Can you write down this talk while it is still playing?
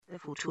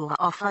Future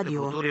of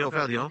radio. The future of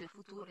radio.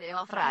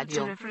 The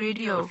future of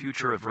radio. The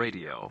future of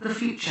radio. The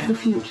future. The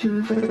future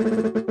of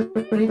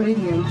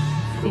radio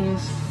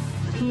is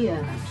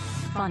here.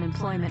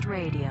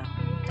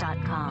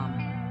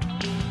 Funemploymentradio.com.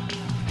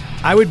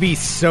 I would be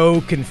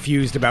so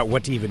confused about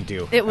what to even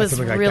do. It was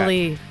something like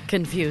really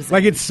confusing.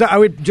 Like I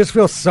would just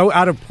feel so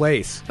out of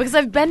place. Because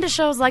I've been to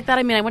shows like that.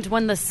 I mean, I went to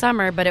one this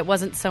summer, but it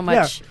wasn't so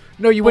much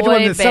No, you went to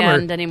one boy this summer.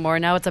 band anymore.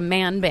 Now it's a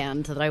man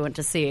band that I went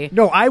to see.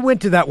 No, I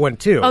went to that one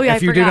too. Oh, yeah,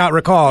 if I you do forgot. not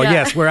recall, Yeah.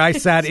 yes, where I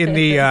sat in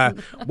the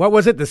what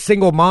was it? The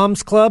Single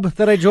Moms Club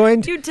that I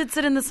joined. You did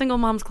sit in the Single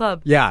Moms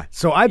Club. Yeah,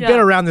 so I've been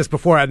around this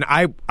before, and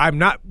I'm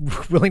not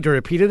willing to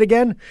repeat it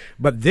again.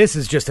 But this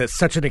is just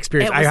such an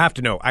experience. I have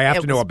to know. I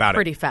have to know about it.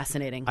 Pretty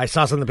fascinating. I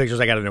saw some of the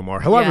pictures. I got to know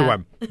more. Hello, Yeah.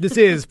 everyone. This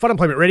is Fun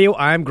Employment Radio.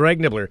 I'm Greg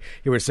Nibbler.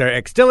 Here with Sarah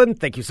X. Dillon.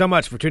 Thank you so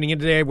much for tuning in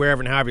today,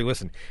 wherever and however you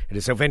listen. It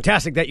is so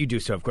fantastic that you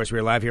do so. Of course, we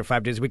are live here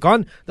 5 days a week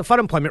on the Fun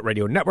Employment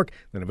Radio Network,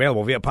 then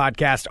available via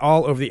podcast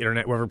all over the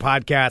internet, wherever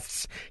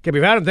podcasts can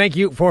be found. And thank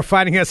you for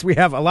finding us. We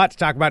have a lot to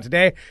talk about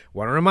today.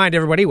 Want to remind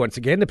everybody once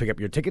again to pick up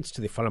your tickets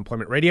to the Fun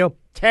Employment Radio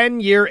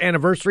 10-year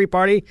anniversary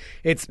party.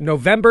 It's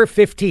November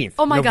 15th.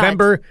 Oh, my God.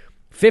 November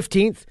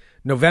 15th.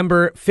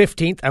 November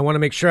 15th. I want to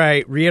make sure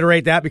I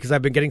reiterate that because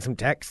I've been getting some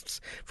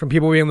texts from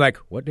people being like,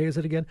 what day is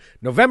it again?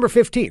 November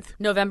 15th.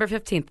 November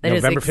 15th. It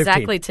is November 15th.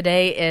 exactly.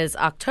 Today is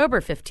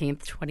October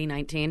 15th,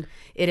 2019.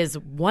 It is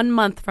 1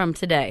 month from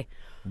today.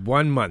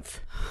 1 month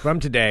from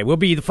today will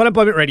be the Fun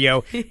Employment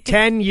Radio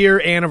 10-year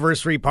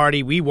anniversary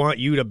party. We want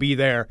you to be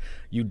there.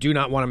 You do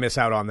not want to miss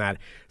out on that.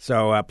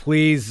 So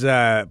please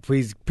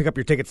pick up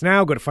your tickets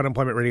now. Go to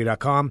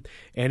funemploymentradio.com.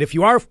 And if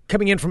you are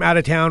coming in from out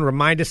of town,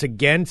 remind us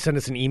again. Send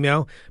us an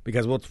email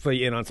because we'll fill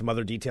you in on some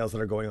other details that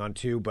are going on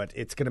too. But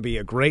it's going to be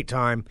a great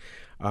time.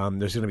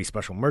 There's going to be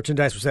special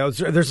merchandise for sale.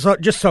 There's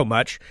just so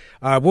much.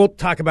 We'll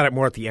talk about it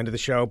more at the end of the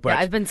show. But Yeah,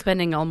 I've been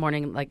spending all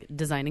morning like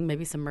designing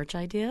maybe some merch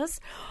ideas.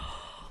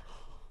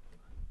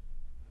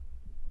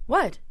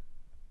 What?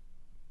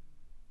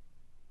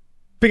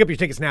 pick up your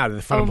tickets now to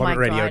the Fun Employment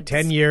Radio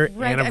 10-year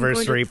Greg,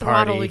 anniversary I'm going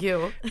party.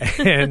 to throttle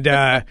you. And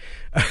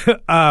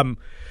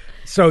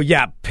so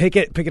yeah, pick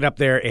it up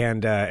there,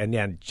 and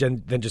then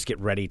just get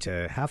ready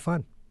to have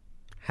fun.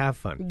 Have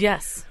fun.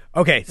 Yes.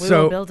 Okay, We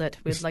so will build it.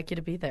 We'd like you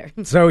to be there.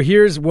 So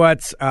here's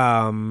what's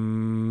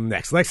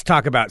next. Let's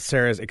talk about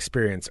Sarah's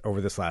experience over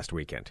this last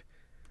weekend.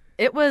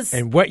 It was...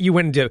 And what you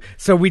went and did.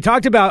 So we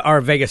talked about our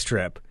Vegas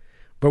trip,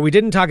 but we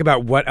didn't talk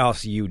about what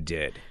else you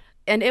did.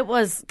 And it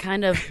was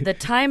kind of, the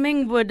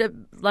timing would have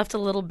left a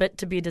little bit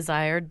to be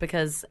desired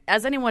because,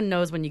 as anyone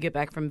knows, when you get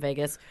back from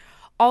Vegas,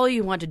 all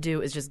you want to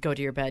do is just go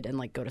to your bed and,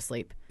 like, go to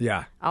sleep.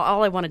 Yeah.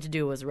 All I wanted to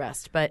do was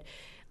rest. But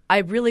I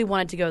really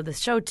wanted to go to this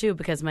show, too,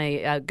 because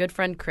my good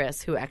friend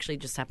Chris, who actually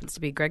just happens to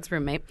be Greg's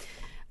roommate,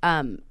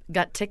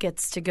 got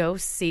tickets to go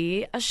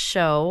see a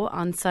show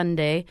on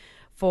Sunday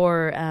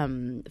for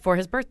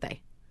his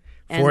birthday.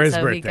 And for his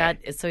so birthday.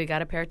 He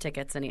got a pair of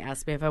tickets, and he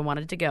asked me if I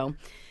wanted to go.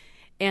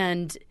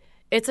 And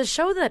it's a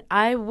show that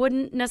I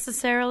wouldn't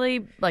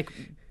necessarily, like,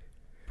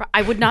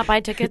 I would not buy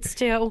tickets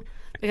to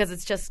because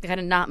it's just kind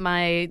of not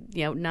my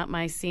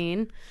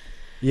scene.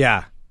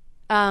 Yeah.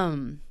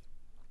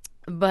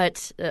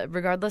 But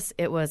regardless,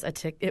 it was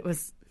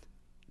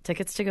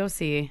tickets to go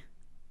see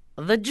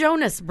the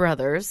Jonas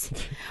Brothers,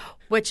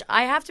 which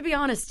I have to be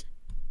honest,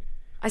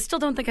 I still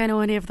don't think I know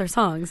any of their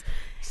songs.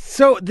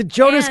 So the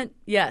Jonas,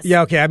 yes,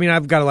 yeah, okay. I mean,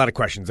 I've got a lot of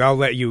questions. I'll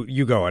let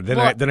you go on. Then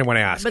I want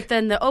to ask. But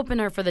then the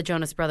opener for the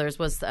Jonas Brothers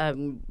was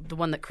the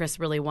one that Chris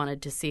really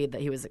wanted to see, that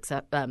he was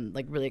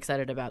really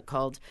excited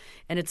about.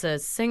 And it's a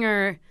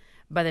singer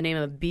by the name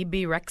of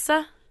Bebe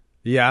Rexha.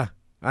 Yeah,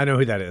 I know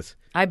who that is.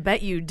 I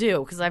bet you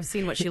do, because I've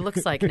seen what she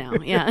looks like now.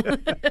 Yeah,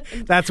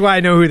 that's why I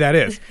know who that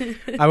is.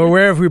 I'm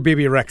aware of who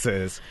Bebe Rexha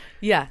is.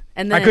 Yeah,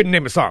 and then, I couldn't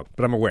name a song,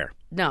 but I'm aware.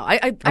 No,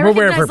 I I'm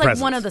aware of her recognized like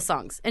presence. one of the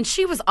songs, and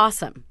she was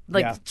awesome.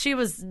 Like Yeah. she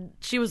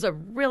was a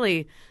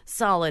really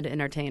solid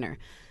entertainer.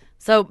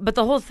 So, but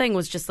the whole thing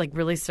was just like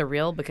really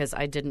surreal because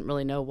I didn't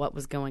really know what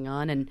was going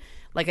on. And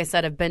like I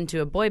said, I've been to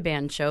a boy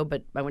band show,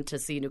 but I went to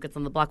see New Kids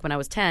on the Block when I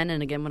was 10,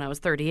 and again when I was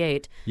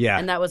 38. Yeah,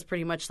 and that was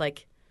pretty much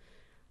like,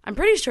 I'm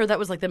pretty sure that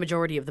was like the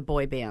majority of the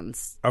boy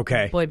bands.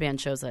 Okay, boy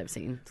band shows I've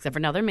seen, except for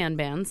now they're man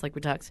bands, like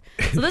we talked.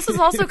 So this is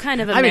also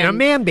kind of a a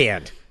man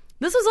band.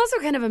 This was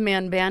also kind of a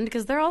man band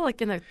because they're all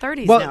like in their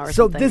 30s well, now or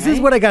so something, this right?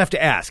 is what I have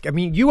to ask. I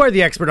mean, you are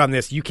the expert on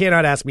this. You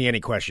cannot ask me any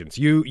questions.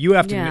 You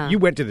have to. Yeah. You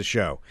went to the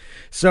show,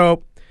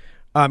 so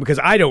because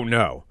I don't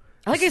know.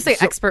 I like I say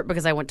expert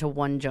because I went to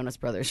one Jonas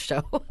Brothers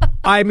show.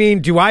 I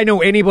mean, do I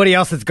know anybody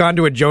else that's gone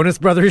to a Jonas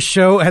Brothers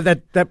show?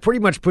 That pretty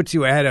much puts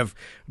you ahead of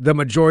the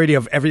majority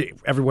of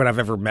everyone I've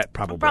ever met,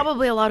 probably.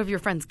 Probably a lot of your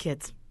friends'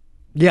 kids.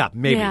 Yeah,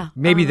 maybe. Yeah.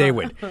 Maybe they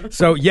would.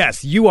 So,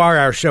 yes, you are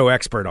our show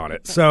expert on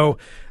it. So,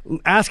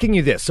 asking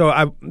you this.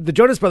 So, the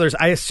Jonas Brothers,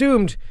 I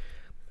assumed,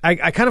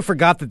 I kind of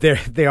forgot that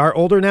they are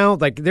older now.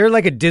 Like, they're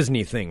like a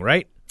Disney thing,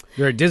 right?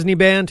 They're a Disney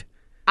band.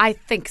 I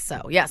think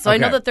so. Yeah. So I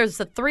know Okay. that there's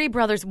the three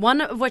brothers,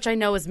 one of which I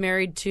know is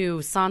married to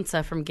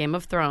Sansa from Game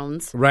of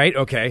Thrones. Right?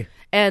 Okay.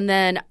 And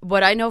then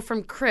what I know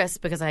from Chris,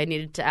 because I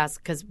needed to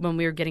ask, because when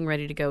we were getting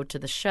ready to go to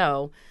the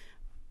show,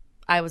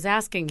 I was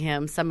asking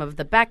him some of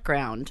the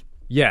background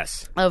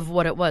Yes. of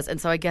what it was.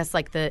 And so I guess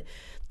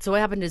so what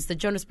happened is the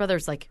Jonas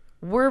Brothers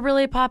were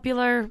really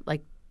popular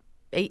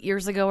 8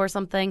 years ago or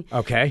something.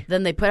 Okay.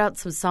 Then they put out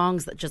some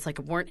songs that just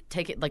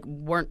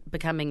weren't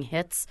becoming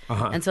hits,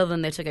 and so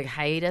then they took a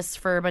hiatus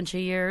for a bunch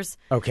of years.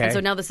 Okay. And so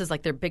now this is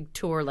their big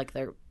tour,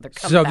 their comeback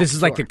So this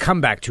is like tour. the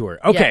comeback tour.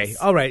 Okay. Yes.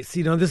 All right.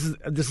 See, this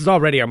is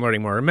already I'm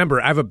learning more. Remember,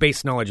 I have a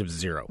base knowledge of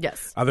zero.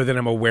 Yes. Other than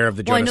I'm aware of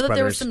the Well, I Jonas know that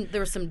Brothers.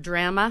 there was some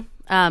drama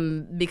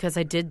because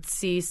I did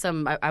see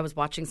some. I was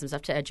watching some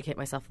stuff to educate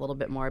myself a little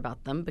bit more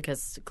about them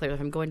because clearly,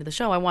 if I'm going to the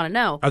show, I want to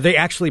know. Are they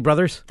actually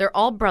brothers? They're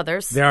all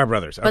brothers. They are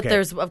brothers. Okay. But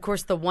there's, of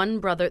course, the one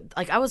brother.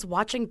 I was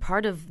watching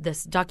part of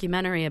this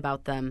documentary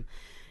about them,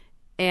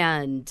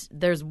 and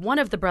there's one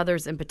of the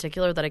brothers in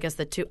particular that I guess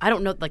the two. I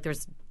don't know.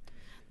 There's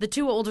the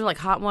two older,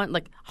 hot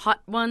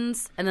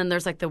ones, and then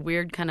there's the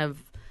weird kind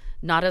of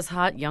not as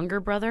hot younger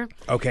brother.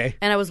 Okay.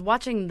 And I was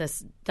watching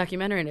this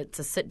documentary, and it's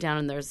a sit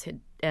down,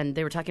 and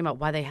they were talking about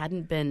why they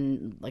hadn't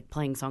been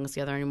playing songs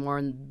together anymore,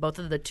 and both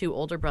of the two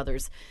older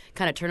brothers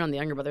kind of turned on the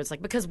younger brothers,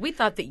 because we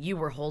thought that you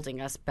were holding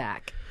us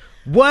back.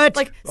 What?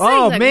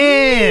 Saying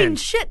man. mean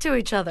shit to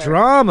each other.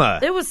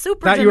 Drama. It was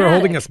super Thought you were dramatic.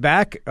 holding us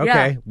back? Okay.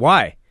 Yeah.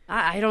 Why?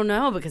 I don't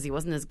know, because he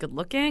wasn't as good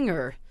looking,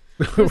 or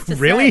who's to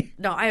Really? say?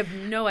 No, I have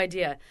no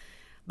idea.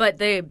 But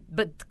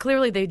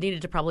clearly they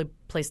needed to probably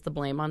place the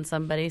blame on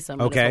somebody. So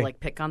might as well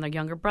pick on their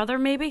younger brother,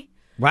 maybe.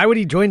 Why would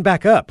he join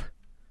back up?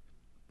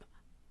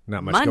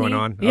 Not much Money. going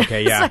on. Yes,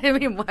 Okay, yeah. I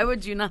mean, why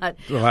would you not?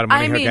 A lot of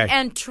money, I mean, okay.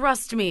 and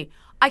trust me,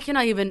 I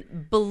cannot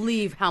even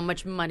believe how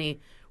much money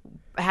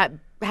had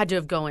to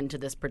have gone into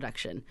this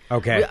production.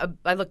 Okay.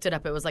 I looked it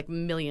up. It was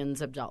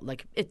millions of dollars.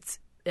 It's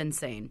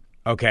insane.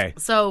 Okay.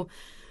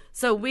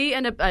 So we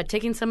end up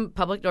taking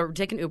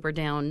taking Uber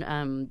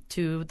down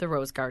to the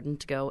Rose Garden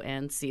to go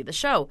and see the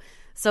show.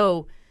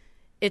 So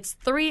it's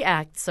 3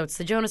 acts. So it's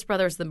the Jonas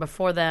Brothers. Then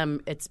before them,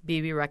 it's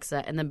BB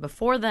Rexa, and then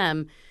before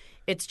them,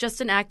 it's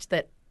just an act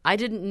that I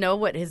didn't know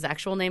what his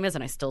actual name is,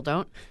 and I still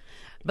don't.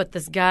 But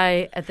this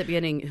guy at the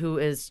beginning who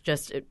has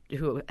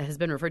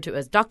been referred to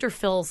as Dr.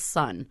 Phil's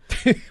son.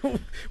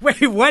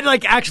 Wait,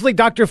 what? Actually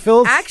Dr.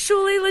 Phil's?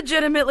 Actually,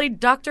 legitimately,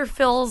 Dr.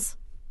 Phil's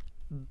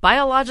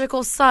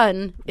biological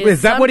son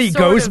Is that what he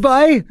goes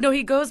by? No,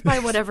 he goes by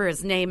whatever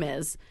his name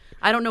is.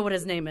 I don't know what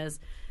his name is,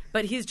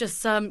 but he's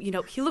just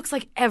he looks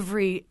like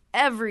every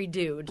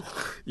dude.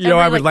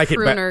 I would like it,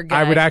 but crooner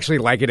guy. I would actually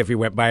like it if he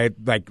went by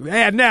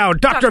and now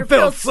Dr.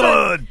 Phil's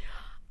son.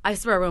 I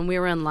swear, when we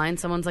were in line,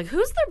 someone's like,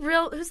 who's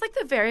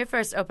the very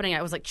first opening?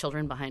 I was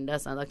children behind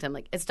us. And I looked at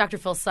him it's Dr.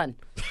 Phil's son.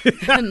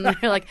 And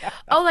they're like,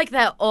 oh,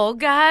 that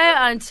old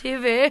guy on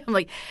TV? I'm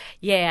like,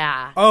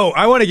 yeah. Oh,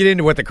 I want to get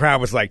into what the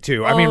crowd was like,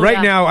 too. I mean, right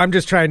yeah. now, I'm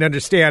just trying to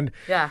understand.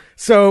 Yeah.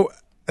 So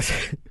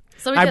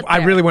So we I get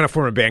there. really want to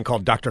form a band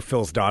called Dr.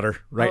 Phil's Daughter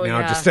right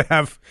now, yeah. just to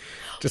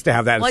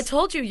have that. Well, I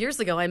told you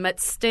years ago I met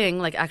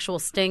Sting, actual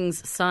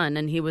Sting's son,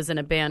 and he was in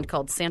a band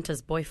called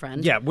Santa's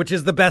Boyfriend. Yeah, which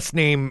is the best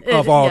name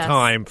of all yes.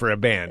 time for a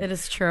band. It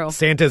is true.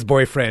 Santa's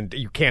Boyfriend.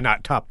 You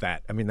cannot top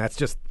that. I mean, that's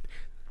just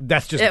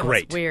It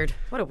great. was weird.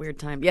 What a weird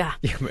time. Yeah.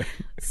 With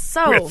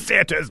So,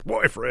 Santa's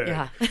Boyfriend.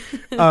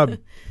 yeah.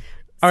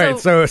 All right,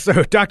 so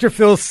Dr.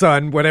 Phil's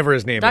son, whatever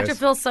his name Dr. is.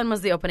 Phil's son was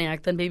the opening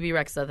act, then BB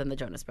Rexa, then the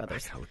Jonas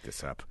Brothers. I looked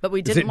this up. But we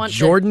Is didn't it want to-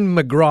 Jordan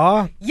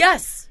McGraw?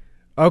 Yes.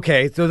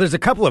 Okay, so there's a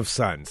couple of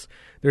sons.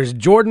 There's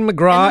Jordan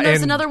McGraw And then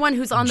there's another one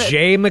who's on the-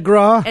 Jay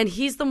McGraw. And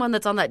he's the one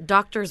that's on that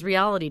Doctor's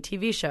reality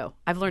TV show.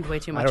 I've learned way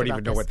too much I about don't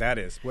even know this. what that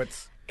is.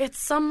 It's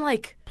some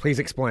Please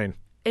explain.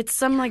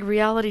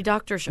 reality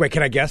doctor show. Wait,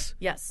 can I guess?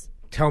 Yes.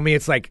 Tell me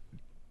it's like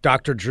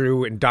Dr.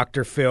 Drew and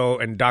Dr. Phil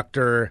and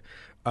Dr.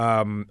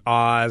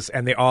 Oz,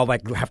 and they all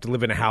have to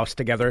live in a house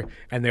together,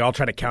 and they all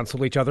try to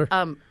counsel each other.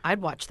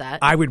 I'd watch that.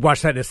 I would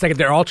watch that in a second.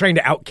 They're all trying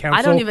to out counsel.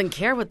 I don't even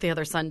care what the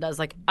other son does.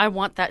 I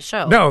want that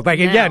show. No, now.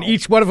 and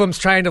each one of them's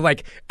trying to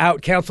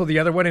out counsel the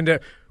other one into.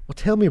 Well,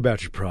 tell me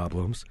about your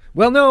problems.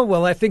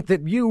 Well, I think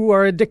that you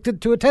are addicted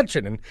to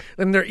attention, and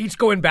then they're each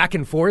going back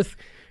and forth,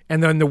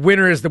 and then the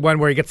winner is the one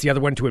where he gets the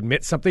other one to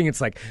admit something. It's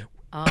like.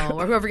 Oh,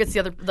 or whoever gets the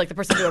other, the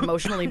person to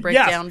emotionally break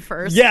Yes. down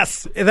first.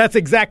 Yes, that's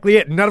exactly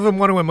it. None of them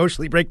want to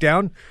emotionally break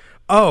down.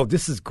 Oh,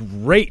 this is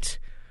great.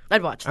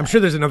 I'd watch that. I'm sure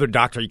there's another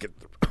doctor you could.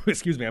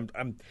 Excuse me, I'm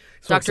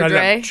so Dr. excited.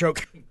 Dre? I'm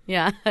choking.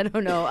 Yeah, I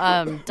don't know.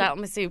 Let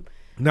me see.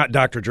 Not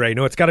Dr. Dre.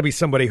 No, it's got to be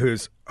somebody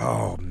who's.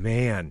 Oh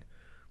man,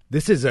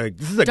 this is a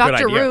good Dr.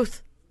 idea.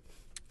 Ruth.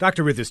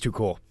 Dr. Ruth is too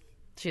cool.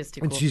 She is too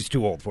And cool. she's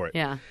too old for it.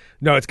 Yeah.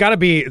 No, it's got to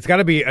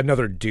be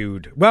another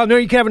dude. Well, no,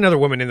 you can have another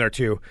woman in there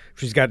too.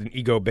 She's got an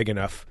ego big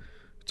enough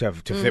to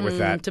fit with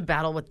that. To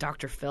battle with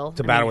Dr. Phil.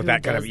 To battle with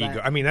that kind of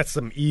ego. I mean, that's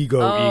some ego.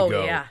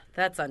 Oh, yeah.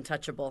 That's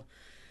untouchable.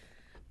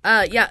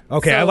 Yeah.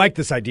 Okay, so, I like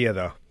this idea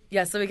though.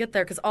 Yeah, so we get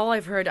there because all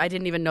I've heard, I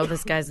didn't even know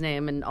this guy's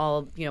name, and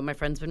all my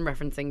friends been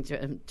referencing to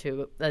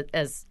him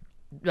as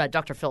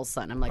Dr. Phil's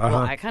son. I'm like, well,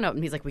 I kind of.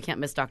 He's like, we can't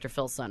miss Dr.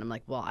 Phil's son. I'm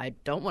like, well, I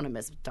don't want to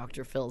miss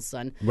Dr. Phil's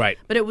son. Right.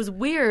 But it was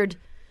weird.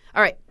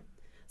 All right.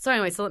 So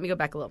anyway, so let me go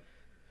back a little.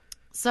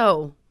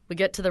 So we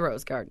get to the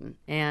Rose Garden,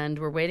 and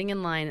we're waiting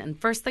in line. And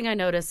first thing I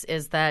notice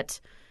is that,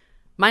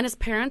 minus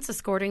parents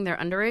escorting their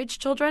underage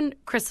children,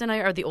 Chris and I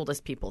are the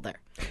oldest people there.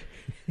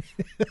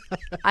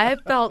 I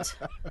felt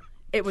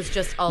it was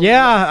just a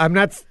I'm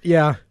not.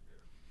 Yeah.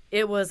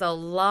 It was a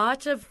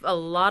lot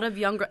of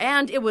younger,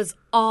 and it was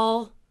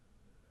all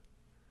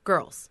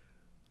girls.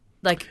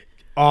 Like,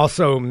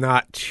 also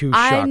not too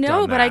shocked I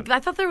know, on but that. I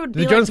thought there would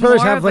be The Jonas Brothers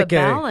more have of like a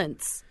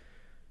balance.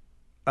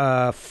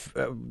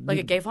 Like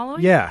a gay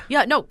following? Yeah.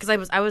 Yeah, no, because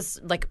I was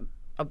like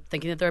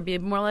thinking that there would be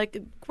more like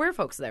queer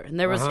folks there. And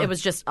there was it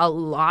was just a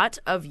lot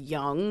of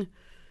young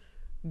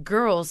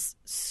girls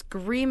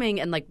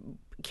screaming and like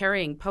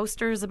carrying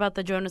posters about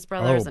the Jonas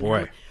Brothers. Oh, boy.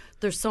 And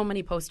there's so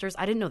many posters.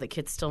 I didn't know that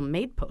kids still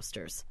made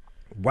posters.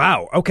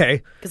 Wow.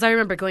 Okay. Because I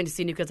remember going to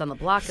see New Kids on the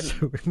Block,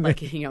 and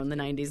like in the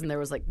 '90s, and there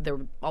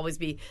would always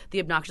be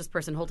the obnoxious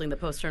person holding the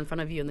poster in front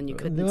of you, and then you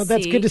couldn't see.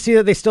 That's good to see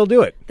that they still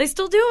do it. They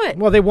still do it.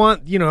 Well, they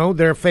want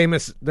their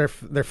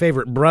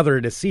favorite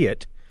brother to see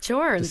it.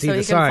 Sure, and see so the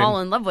you sign. can fall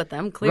in love with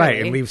them. Clearly,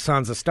 Right, and leave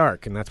Sansa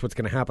Stark, and that's what's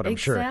going to happen. I'm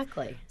sure.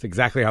 Exactly. It's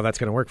exactly how that's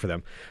going to work for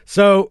them.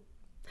 So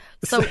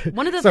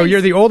one of the so things, you're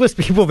the oldest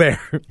people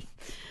there.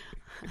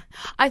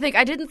 I think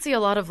I didn't see a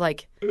lot of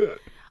like.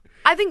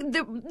 I think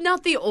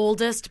not the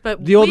oldest,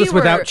 but The oldest we were,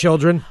 without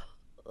children.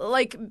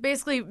 Like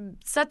basically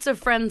sets of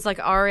friends like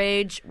our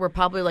age were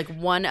probably like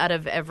one out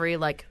of every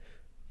like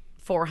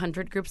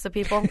 400 groups of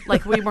people.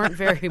 Like we weren't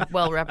very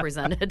well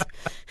represented.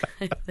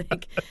 I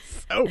think.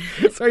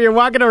 So you're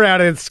walking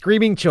around and it's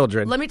screaming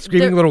children,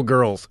 screaming little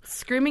girls,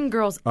 screaming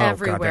girls oh,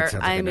 everywhere. God, that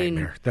sounds like I a mean,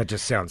 nightmare. That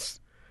just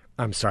sounds.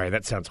 I'm sorry,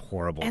 that sounds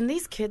horrible. And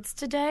these kids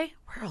today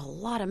wear a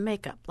lot of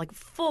makeup, like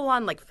full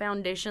on like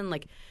foundation,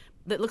 like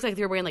that looks like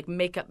they were wearing like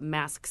makeup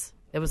masks.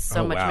 It was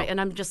so much, wow. And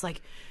I'm just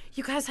like,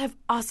 you guys have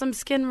awesome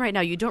skin right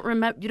now. You don't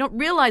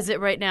realize it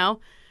right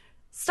now.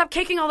 Stop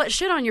caking all that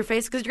shit on your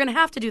face because you're going to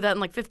have to do that in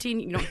like 15.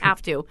 You don't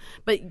have to,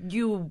 but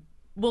you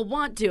will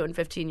want to in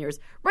 15 years.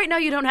 Right now,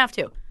 you don't have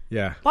to.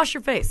 Yeah. Wash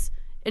your face.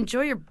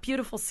 Enjoy your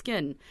beautiful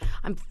skin.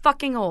 I'm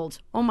fucking old.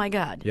 Oh my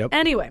God. Yep.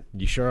 Anyway.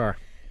 You sure are.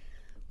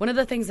 One of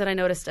the things that I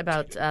noticed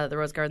about the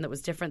Rose Garden that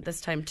was different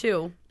this time,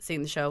 too,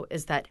 seeing the show,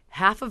 is that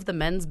half of the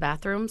men's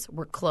bathrooms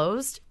were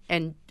closed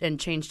and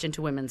changed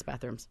into women's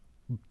bathrooms.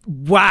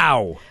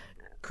 Wow.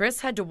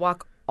 Chris had to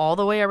walk all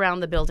the way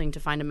around the building to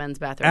find a men's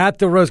bathroom. At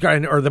the Rose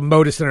Garden or the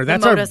Moda Center.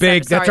 That's our big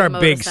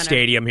Moda Center.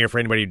 stadium here for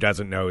anybody who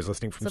doesn't know, who's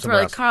listening from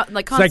somewhere else.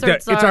 Like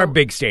concerts it's our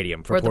big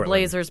stadium for where Portland. the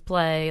Blazers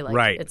play. Like,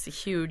 right. It's a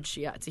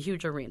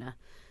huge arena.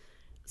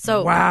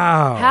 So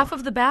wow. half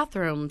of the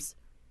bathrooms.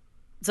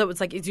 So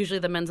it's usually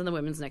the men's and the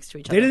women's next to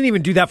each other. They didn't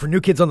even do that for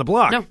New Kids on the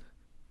Block.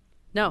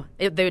 No.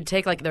 They would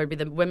take there would be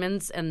the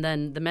women's and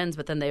then the men's,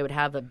 but then they would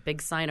have a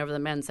big sign over the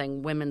men's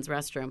saying women's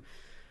restroom.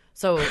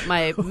 So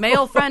my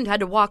male friend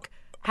had to walk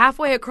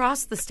halfway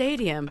across the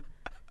stadium,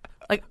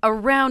 like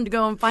around to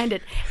go and find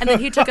it. And then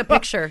he took a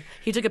picture.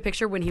 He took a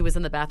picture when he was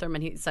in the bathroom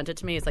and he sent it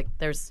to me. He's like,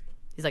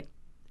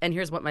 and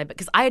here's what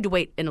because I had to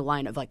wait in a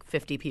line of like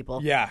 50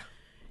 people. Yeah.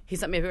 He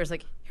sent me a picture.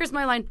 Like, here's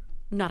my line.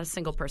 Not a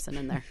single person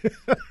in there.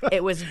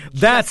 It was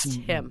That's just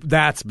him.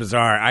 That's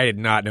bizarre. I did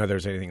not know there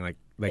was anything like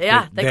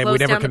yeah, they would closed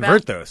never down the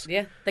convert those.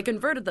 Yeah, they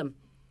converted them.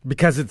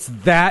 Because it's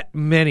that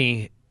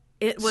many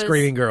It was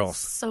screaming girls.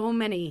 So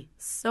many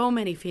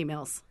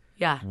females.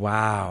 Yeah.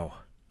 Wow.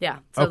 Yeah.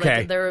 So Okay.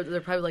 like, there are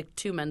probably like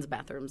 2 men's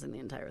bathrooms in the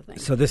entire thing.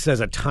 So this says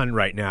a ton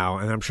right now,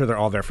 and I'm sure they're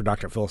all there for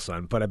Dr. Phil's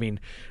son. But I mean,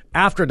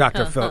 after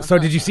Dr. Phil. So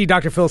did you see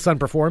Dr. Phil's son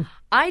perform?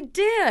 I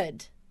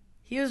did.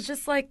 He was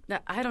just like,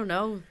 I don't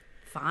know,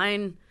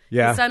 fine.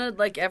 Yeah. He sounded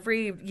like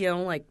every,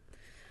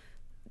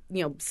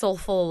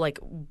 soulful, like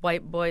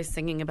white boy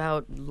singing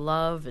about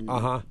love and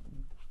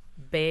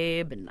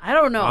babe and I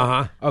don't know.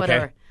 Okay.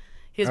 Whatever.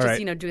 He was All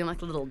just, right. doing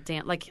like a little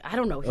dance. Like, I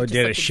don't know. He Oh, just,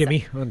 did like, a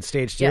shimmy on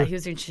stage too? Yeah, he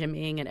was doing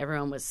shimmying and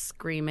everyone was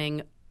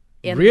screaming.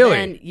 And Really?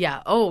 Then,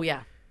 yeah. Oh,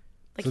 yeah.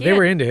 Like So they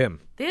were into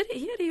him. He had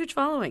a huge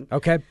following.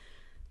 Okay.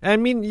 I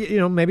mean,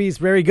 maybe he's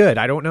very good.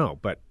 I don't know.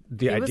 But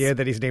the He was- idea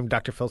that he's named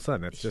Dr. Phil's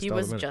son, that's just He all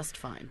was that matters. just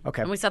fine.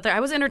 Okay. And we sat there.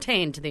 I was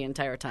entertained the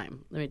entire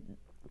time.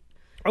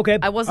 Okay.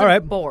 I wasn't all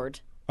right.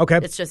 bored. Okay.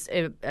 It's just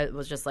it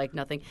was just like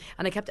nothing,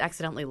 and I kept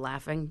accidentally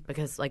laughing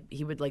because like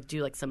he would like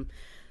do like some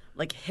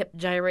like hip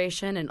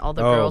gyration, and all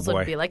the girls boy.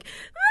 would be like,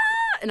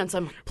 ah! And so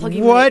I'm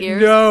plugging What? my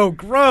ears. No.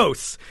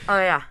 Gross. Oh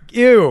yeah.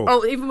 Ew.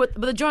 Oh, even with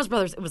the Jonas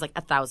Brothers, it was like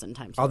 1,000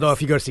 times. Although worse.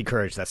 if you go to see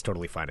Courage, that's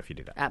totally fine if you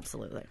do that.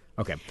 Absolutely.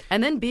 Okay.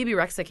 And then BB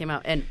Rexa came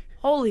out, and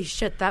holy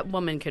shit, that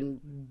woman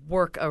can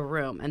work a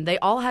room, and they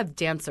all have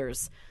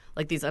dancers,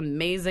 like these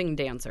amazing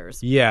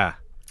dancers. Yeah.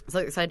 So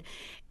excited.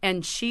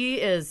 And she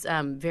is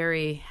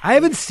very. I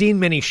haven't seen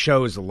many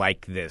shows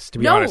like this, to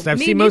be No, honest. I've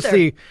me seen neither.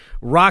 mostly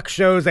rock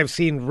shows. I've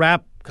seen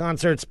rap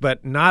concerts,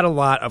 but not a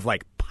lot of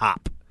like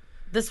pop.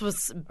 This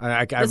was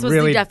I this was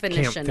really the can't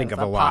definition think of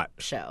of a a lot. pop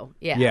show.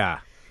 Yeah. Yeah.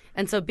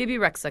 And so Bibi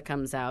Rexha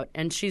comes out,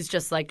 and she's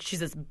just like, she's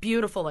this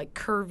beautiful, like,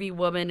 curvy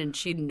woman, and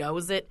she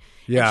knows it.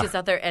 Yeah. And she's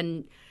out there,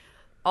 and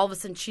all of a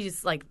sudden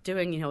she's, like,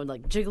 doing,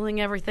 like,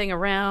 jiggling everything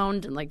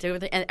around and, like, doing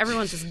everything. And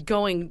everyone's just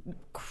going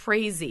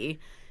crazy.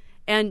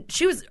 And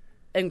she was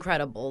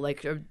incredible.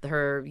 Like, her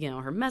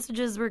her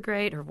messages were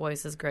great. Her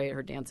voice is great.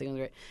 Her dancing was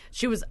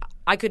great.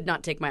 I could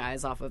not take my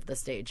eyes off of the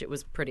stage. It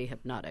was pretty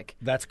hypnotic.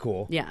 That's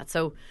cool. Yeah.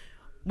 So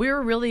we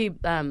were really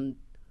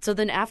so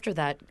then after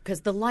that,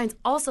 because the lines,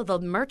 also the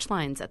merch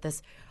lines at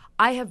this,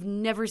 I have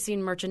never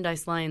seen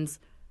merchandise lines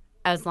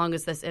as long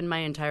as this in my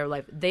entire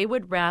life. They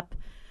would wrap,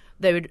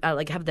 they would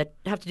like have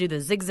to do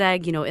the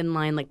zigzag, in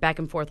line, like back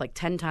and forth like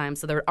 10 times.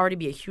 So there would already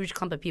be a huge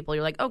clump of people.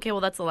 You're like, okay,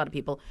 well, that's a lot of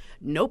people.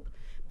 Nope.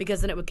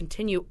 Because then it would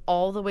continue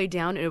all the way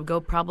down. And it would go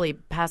probably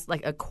past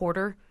like a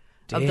quarter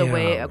of the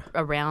way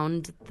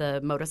around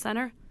the Moda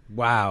Center.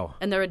 Wow.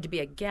 And there would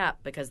be a gap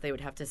because they would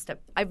have to step.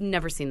 I've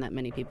never seen that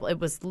many people. It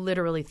was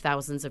literally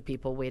thousands of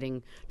people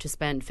waiting to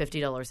spend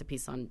 $50 a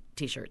piece on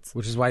T-shirts.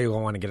 Which is why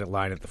you'll want to get it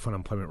lined at the Fun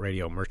Employment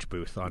Radio merch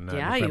booth on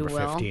November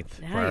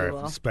 15th. Yeah, for you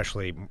will.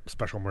 Especially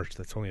special merch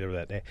that's only there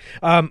that day.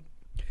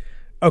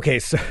 Okay,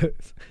 so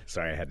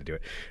sorry, I had to do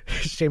it.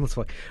 Shameless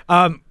plug.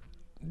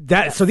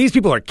 So these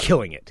people are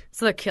killing it.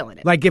 So they're killing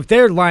it. Like if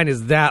their line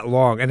is that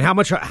long, and how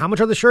much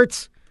are the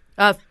shirts?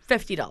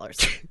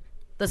 $50.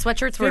 The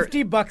sweatshirts were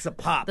 $50 a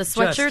pop. The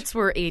sweatshirts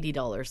were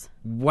 $80.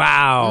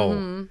 Wow.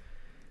 Mm-hmm.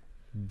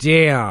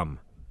 Damn.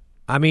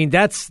 I mean,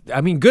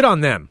 good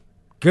on them.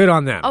 Good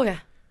on them. Oh yeah.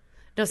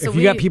 No, so if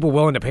you got people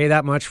willing to pay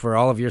that much for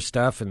all of your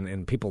stuff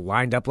and people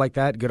lined up like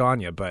that, good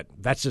on you. But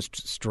that's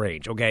just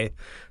strange. Okay,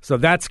 so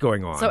that's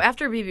going on. So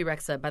after Bibi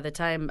Rexha, by the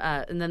time,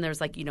 and then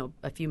there's like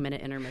a few minute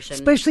intermission.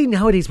 Especially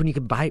nowadays when you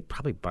can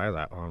probably buy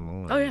that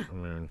online. Oh yeah. I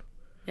mean,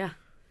 yeah.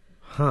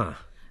 Huh.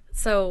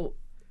 So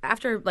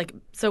after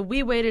so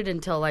we waited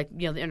until the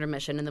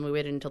intermission, and then we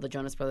waited until the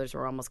Jonas Brothers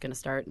were almost going to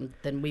start, and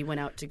then we went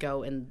out to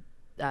go and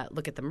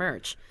look at the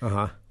merch.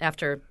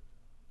 After.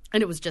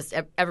 And it was just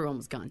everyone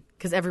was gone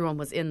because everyone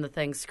was in the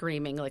thing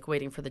screaming, like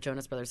waiting for the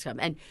Jonas Brothers to come,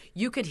 and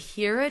you could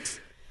hear it.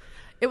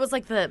 It was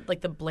like the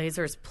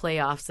Blazers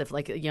playoffs, if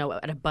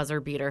at a buzzer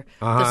beater,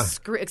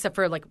 except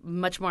for like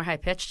much more high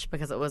pitched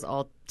because it was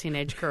all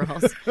teenage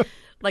girls.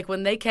 Like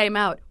when they came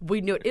out,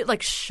 we knew it. It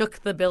like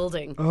shook the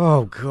building.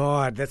 Oh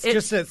God, that's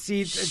just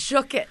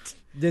shook it.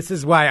 This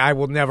is why I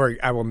will never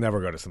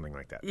go to something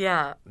like that.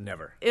 Yeah,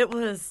 never. It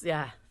was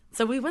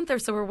So we went there.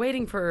 So we're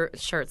waiting for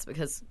shirts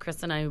because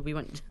Chris and I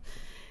went.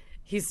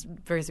 He's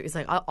very sweet. He's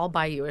like, I'll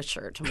buy you a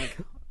shirt. I'm like,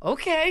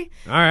 okay.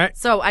 All right.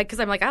 So because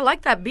I'm like, I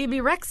like that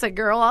Bibi Rexha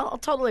girl. I'll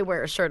totally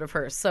wear a shirt of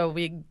hers. So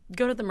we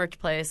go to the merch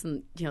place,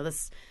 and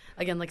this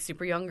again, like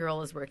super young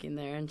girl is working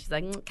there, and she's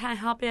like, can I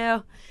help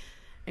you?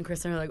 And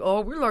Chris and I are like, oh,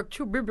 we like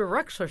 2 Bibi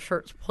Rexha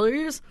shirts,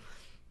 please.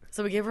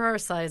 So we give her our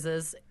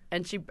sizes,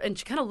 and she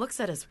kind of looks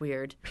at us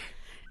weird.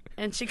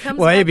 And she comes.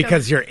 Well,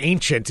 because you're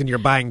ancient and you're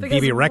buying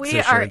Bibi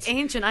Rexha shirts. We are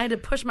ancient. I had to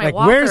push my like,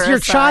 walker where's your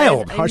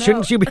aside. child?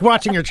 Shouldn't you be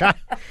watching your child?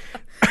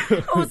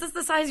 Oh, is this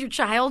the size your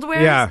child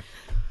wears? Yeah.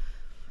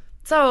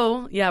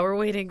 So, we're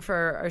waiting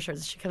for our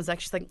shirts. She comes back.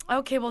 She's like,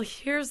 okay, well,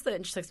 here's the...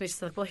 And she texts me.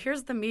 She's like, well,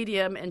 here's the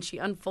medium. And she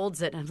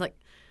unfolds it. And I'm like,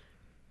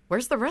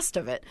 where's the rest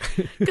of it?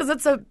 Because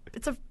it's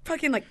a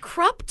fucking, like,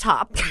 crop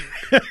top.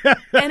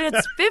 And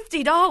it's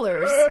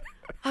 $50.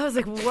 I was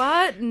like,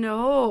 what?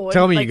 No.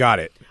 Tell me you got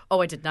it. Oh,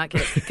 I did not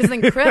get it. Because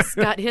then Chris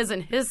got his in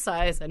his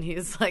size, and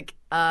he's like,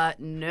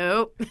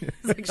 nope. He's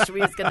like, should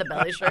we just get the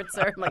belly shirt,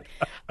 sir? I'm like,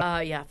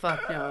 yeah,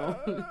 fuck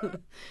no.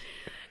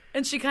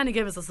 And she kind of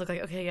gave us this look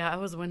like, okay, yeah, I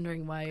was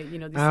wondering why, these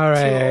two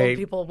old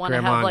people want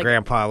to have, like...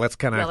 Grandpa, let's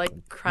kind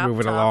of move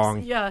it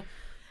along. Yeah.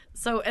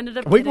 So ended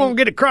up We won't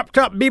get a crop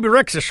top Bibi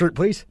Rexha shirt,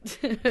 please.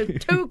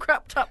 2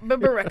 crop top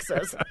Bibi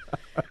Rexhas.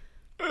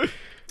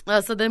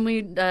 So then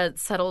we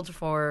settled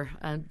for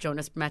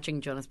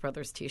matching Jonas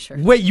Brothers T-shirt.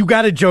 Wait, you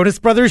got a Jonas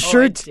Brothers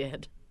shirt? I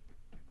did.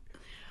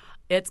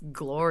 It's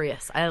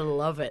glorious. I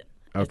love it.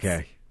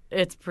 Okay.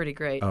 It's pretty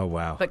great. Oh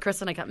wow! But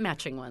Chris and I got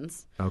matching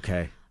ones.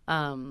 Okay.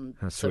 How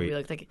sweet. So we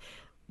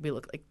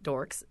looked like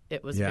dorks.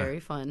 It was very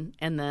fun.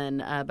 And then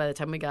by the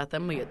time we got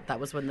them, that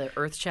was when the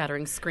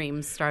earth-shattering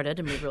screams started,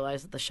 and we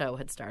realized that the show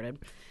had started.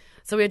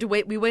 So we had to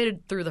wait. We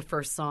waited through the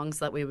first song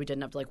so that way we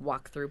didn't have to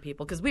walk through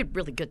people because we had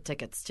really good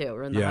tickets too.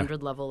 We're in the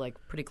 100 level,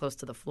 pretty close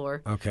to the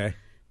floor. Okay.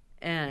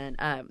 And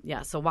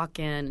so walk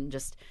in and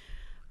just,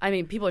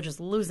 people are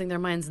just losing their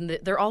minds, and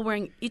they're all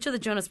wearing. Each of the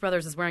Jonas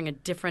Brothers is wearing a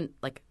different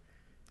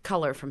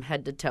color from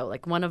head to toe.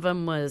 Like I know one of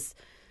them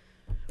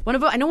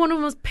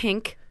was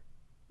pink,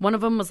 one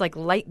of them was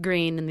light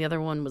green, and the other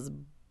one was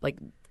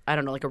I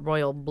don't know, like a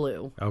royal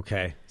blue.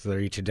 Okay, so they're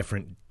each a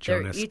different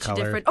Jonas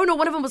color. Oh no,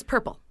 one of them was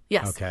purple.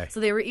 Yes. Okay. So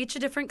they were each a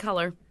different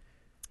color,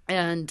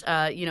 and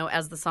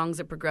as the songs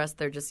have progressed,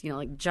 they're just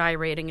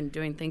gyrating and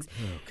doing things,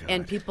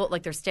 and people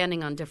they're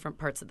standing on different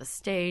parts of the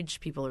stage.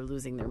 People are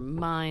losing their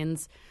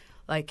minds,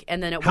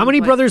 and then how many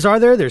brothers are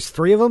there? There's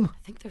 3 of them.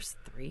 I think there's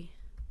 3.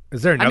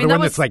 Is there another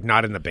one that's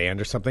not in the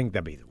band or something?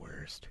 That'd be the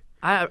worst.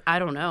 I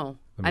don't know.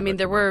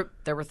 There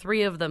were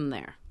 3 of them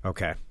there.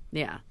 Okay.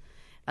 Yeah.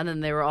 And then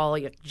they were all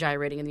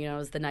gyrating, and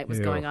as the night was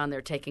Ew. going on,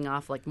 they're taking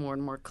off more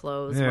and more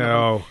clothes.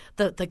 Ew.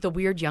 The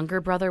weird younger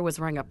brother was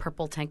wearing a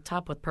purple tank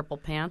top with purple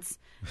pants,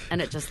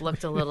 and it just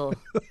looked a little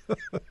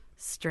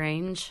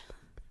strange.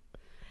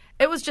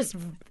 It was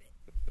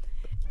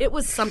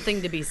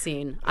something to be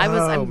seen.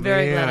 I'm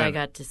very glad I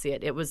got to see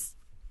it. It was,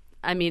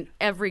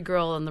 every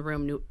girl in the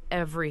room knew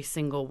every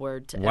single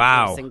word to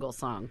every single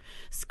song,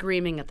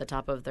 screaming at the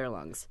top of their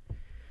lungs.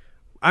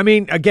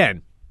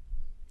 Again,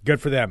 good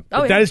for them.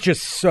 Oh, but that is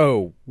just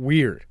so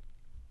weird.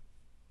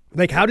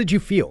 Like, how did you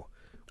feel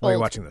while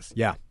you're watching this?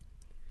 Yeah.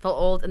 Felt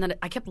old, and then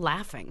I kept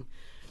laughing.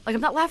 Like,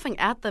 I'm not laughing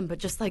at them, but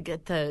just like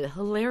at the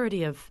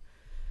hilarity of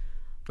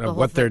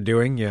what they're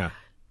doing, yeah.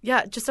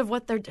 Yeah, just of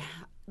what they're...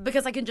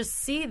 Because I can just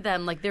see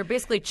them, like, they're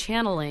basically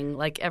channeling,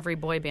 like, every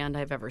boy band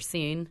I've ever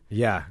seen.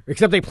 Yeah,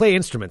 except they play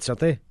instruments, don't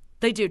they?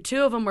 They do.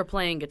 2 of them were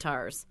playing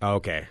guitars. Oh,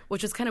 okay.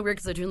 Which is kind of weird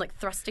because they're doing, like,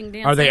 thrusting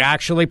dancing. Are they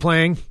actually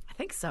playing? I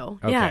think so,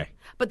 okay. Yeah.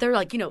 But they're,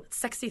 like,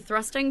 sexy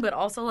thrusting, but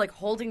also, like,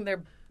 holding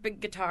their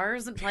big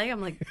guitars and playing.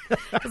 I'm like...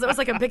 Because it was,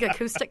 like, a big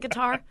acoustic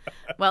guitar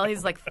while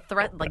he's, like,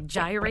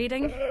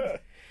 gyrating.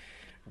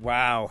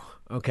 Wow.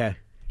 Okay.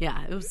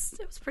 Yeah, it was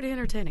pretty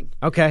entertaining.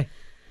 Okay.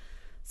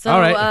 So, all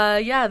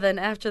right. then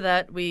after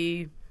that,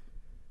 we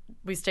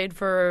stayed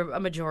for a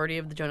majority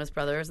of the Jonas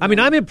Brothers. I'm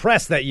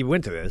impressed that you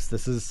went to this.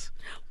 This is...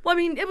 Well,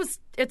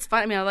 it's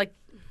fun.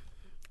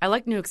 I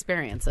like new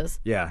experiences.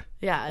 Yeah.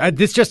 Yeah.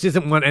 This just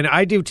isn't one, and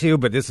I do too,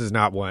 but this is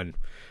not one.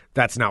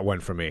 That's not one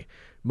for me.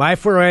 My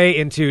foray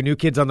into New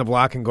Kids on the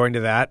Block and going to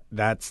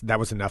that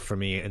was enough for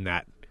me in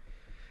that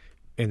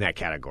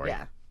category.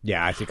 Yeah.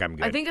 Yeah, I think I'm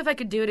good. I think if I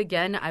could do it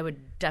again, I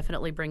would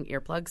definitely bring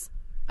earplugs.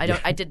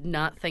 I did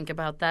not think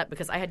about that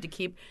because I had to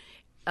keep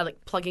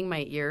plugging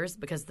my ears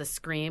because the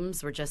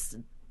screams were just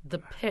the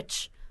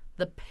pitch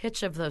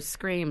of those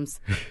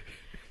screams.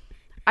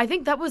 I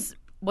think that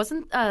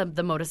wasn't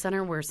the Moda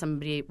Center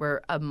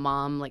where a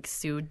mom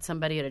sued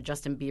somebody at a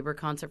Justin Bieber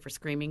concert for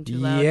screaming too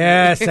loud.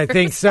 Yes, I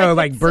think so.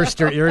 Burst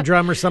your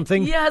eardrum or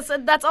something. Yes,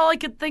 and that's all I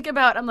could think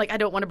about. I'm like, I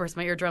don't want to burst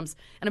my eardrums,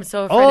 and I'm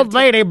so afraid. Old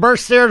lady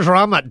burst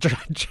eardrum at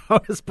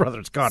Jonas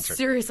Brothers concert.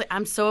 Seriously,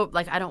 I'm so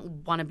I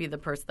don't want to be the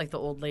person the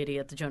old lady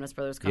at the Jonas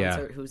Brothers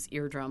concert whose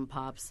eardrum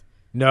pops.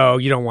 No,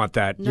 you don't want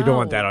that. No. You don't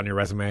want that on your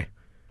resume.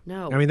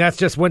 No, that's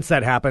just once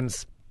that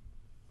happens.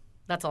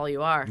 That's all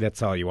you are.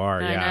 That's all you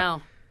are. I yeah.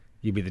 know.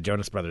 You'd be the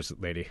Jonas Brothers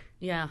lady.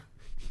 Yeah.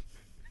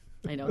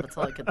 I know. That's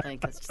all I could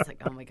think. It's just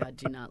oh, my God,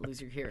 do not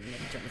lose your hearing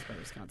at the Jonas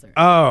Brothers concert.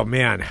 Oh,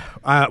 man.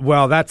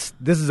 Well, this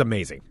is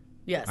amazing.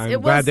 Yes. I'm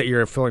glad that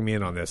you're filling me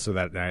in on this so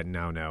that I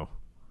now know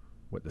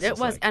what this is. It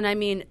was. Like.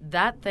 And,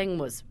 that thing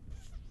was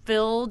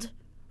filled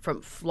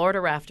from floor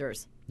to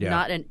rafters. Yeah.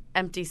 Not an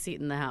empty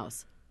seat in the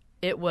house.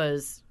 It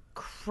was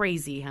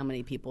crazy how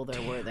many people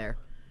there were there.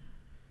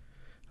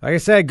 Like I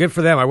said, good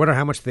for them. I wonder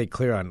how much they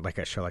clear on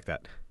a show like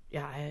that.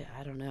 Yeah,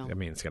 I don't know.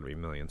 It's got to be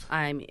millions.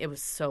 It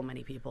was so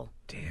many people.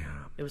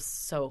 Damn. It was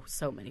so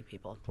many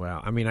people.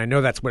 Wow. I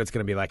know that's what it's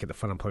going to be like at the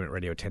Fun Employment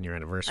Radio 10-year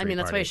anniversary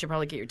that's party. why you should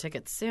probably get your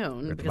tickets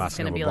soon. At the because it's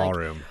going to be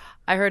Ballroom.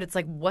 I heard it's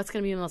what's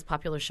going to be the most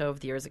popular show of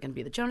the year? Is it going to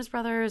be the Jonas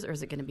Brothers or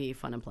is it going to be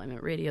Fun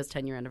Employment Radio's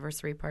 10-year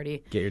anniversary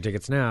party? Get your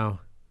tickets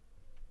now.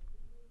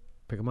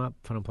 Pick them up,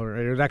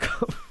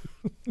 funemploymentradio.com.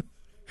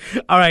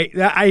 All right.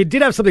 I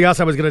did have something else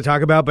I was going to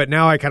talk about, but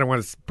now I kind of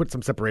want to put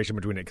some separation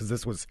between it because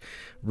this was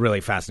really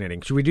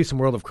fascinating. Should we do some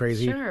World of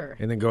Crazy? Sure.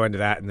 And then go into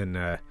that and then...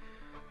 Or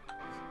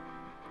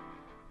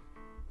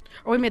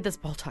we made this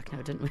ball talk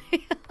now, didn't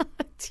we?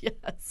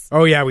 Yes.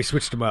 Oh, yeah. We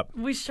switched them up.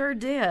 We sure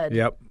did.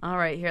 Yep. All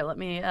right. Here,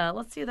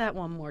 let's do that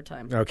one more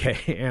time. Okay.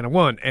 And a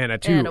 1, and a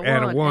 2,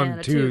 and a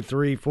 1, 2,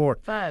 3, 4,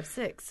 5,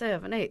 6,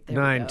 7, 8.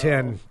 9,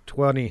 10,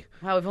 20.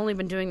 Wow, we've only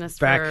been doing this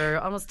Back. for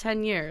almost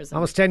 10 years.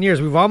 Almost 10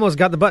 years. We've almost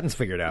got the buttons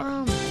figured out.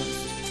 Oh,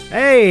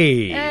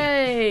 Hey!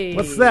 hey!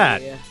 What's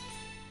that?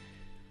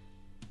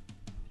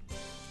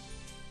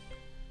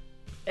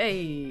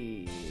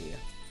 Hey!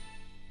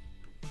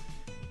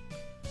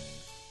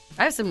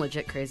 I have some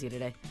legit crazy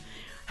today.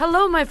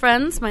 Hello, my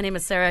friends. My name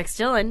is Sarah X.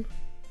 Dillon.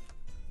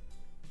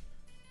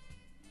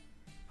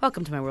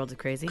 Welcome to my world of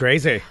crazy.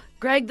 Crazy.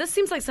 Greg, this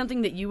seems like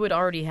something that you would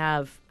already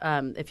have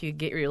if you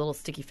get your little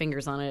sticky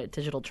fingers on it at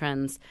Digital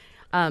Trends.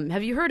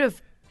 Have you heard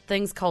of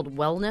things called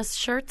wellness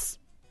shirts?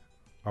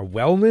 A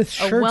wellness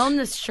shirt? A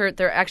wellness shirt.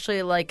 They're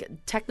actually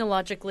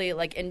technologically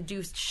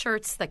induced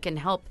shirts that can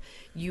help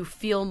you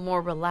feel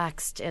more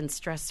relaxed and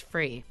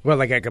stress-free. Well,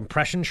 like a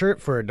compression shirt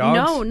for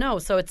dogs? No.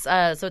 So it's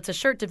a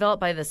shirt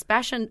developed by the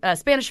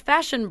Spanish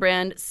fashion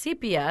brand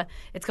Sepia.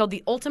 It's called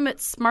the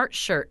Ultimate Smart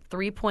Shirt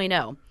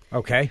 3.0.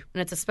 Okay.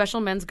 And it's a special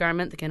men's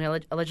garment that can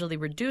allegedly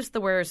reduce the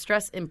wearer's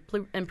stress,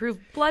 improve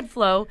blood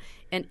flow,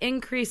 and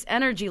increase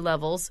energy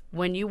levels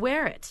when you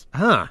wear it.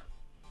 Huh.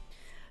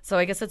 So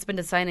I guess it's been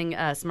designing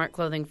smart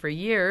clothing for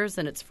years.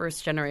 In its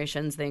first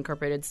generations, they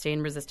incorporated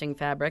stain-resisting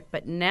fabric.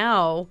 But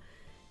now,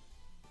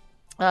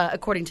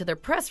 according to their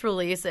press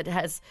release, it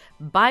has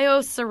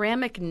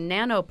bioceramic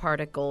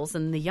nanoparticles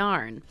in the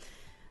yarn.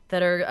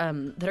 that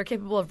are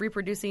capable of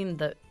reproducing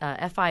the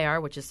FIR,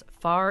 which is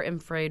far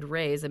infrared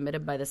rays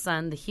emitted by the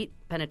sun. The heat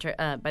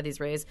by these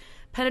rays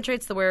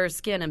penetrates the wearer's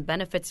skin and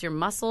benefits your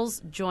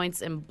muscles,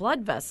 joints, and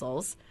blood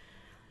vessels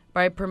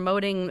by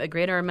promoting a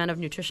greater amount of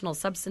nutritional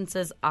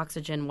substances,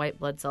 oxygen, white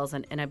blood cells,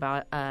 and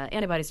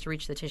antibodies to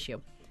reach the tissue.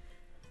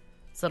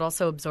 So it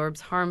also absorbs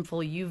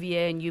harmful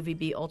UVA and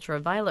UVB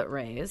ultraviolet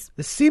rays.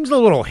 This seems a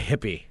little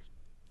hippie.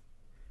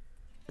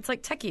 It's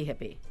like techie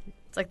hippie.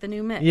 It's like the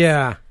new mix.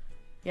 Yeah.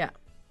 Yeah.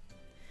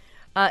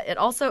 It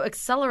also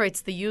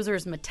accelerates the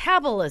user's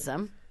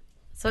metabolism.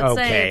 So it's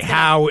saying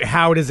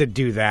how does it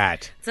do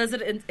that? It says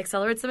it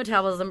accelerates the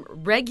metabolism,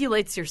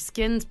 regulates your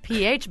skin's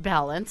pH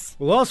balance.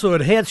 Will also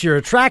enhance your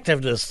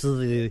attractiveness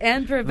to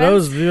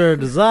those of your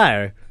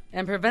desire.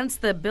 And prevents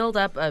the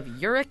buildup of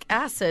uric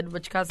acid,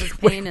 which causes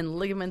pain in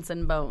ligaments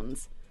and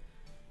bones.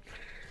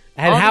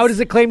 And how does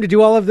it claim to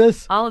do all of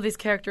this? All of these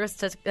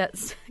characteristics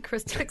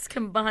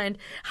combined.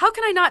 How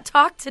can I not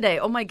talk today?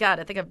 Oh, my God.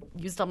 I think I've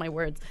used all my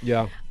words.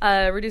 Yeah.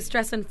 Reduce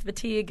stress and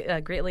fatigue,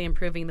 greatly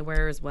improving the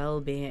wearer's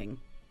well-being.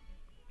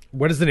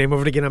 What is the name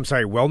of it again? I'm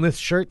sorry. Wellness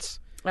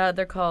shirts?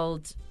 They're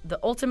called the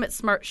Ultimate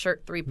Smart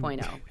Shirt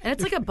 3.0. And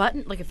it's like a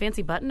button, like a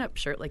fancy button-up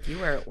shirt like you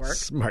wear at work.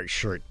 Smart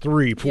Shirt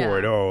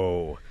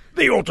 3.0.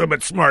 The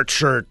Ultimate Smart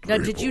Shirt 3.0.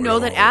 Now, did you know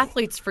that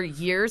athletes for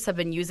years have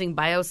been using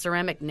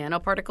bioceramic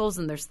nanoparticles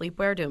in their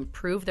sleepwear to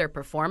improve their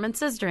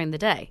performances during the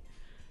day?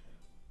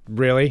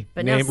 Really?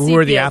 But who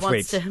are the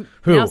athletes?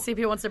 Who? Now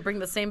CPA wants to bring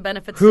the same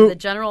benefits to the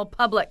general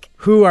public.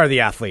 Who are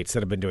the athletes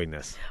that have been doing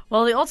this?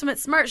 Well, the Ultimate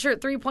Smart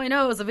Shirt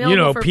 3.0 is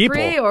available for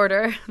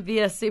pre-order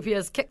via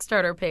CPA's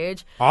Kickstarter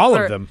page. All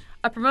of them.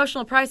 A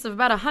promotional price of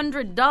about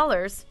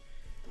 $100.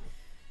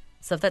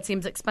 So if that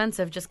seems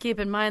expensive, just keep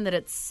in mind that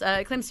it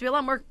claims to be a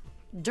lot more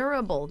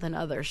durable than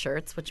other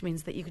shirts, which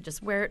means that you could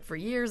just wear it for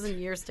years and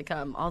years to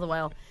come, all the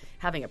while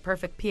having a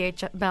perfect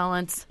pH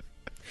balance.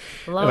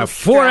 And a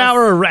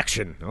 4-hour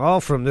erection,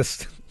 all from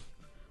this.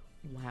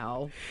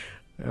 Wow.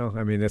 Well,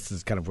 I mean, this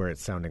is kind of where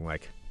it's sounding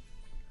like.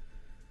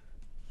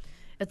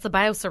 It's the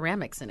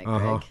bioceramics in it,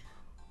 Greg.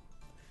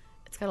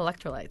 It's got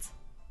electrolytes.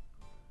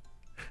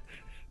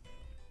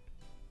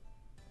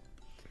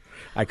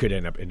 I could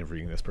end up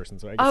interviewing this person,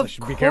 so I guess I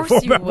should be careful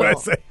Of course you about what I will.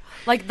 say.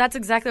 Like, that's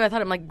exactly what I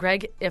thought. I'm like,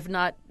 Greg, if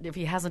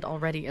he hasn't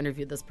already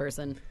interviewed this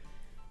person,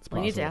 we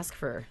need to ask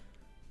for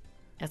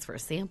a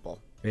sample.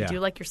 Yeah. Do you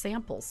like your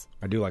samples?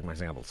 I do like my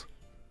samples.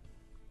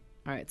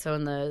 All right, so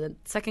in the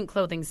second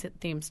clothing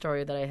theme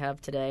story that I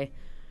have today,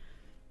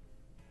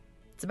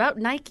 it's about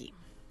Nike.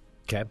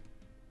 Okay.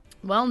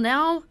 Well,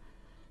 now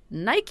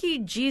Nike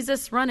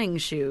Jesus running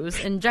shoes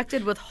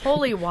injected with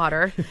holy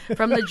water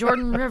from the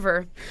Jordan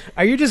River.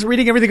 Are you just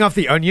reading everything off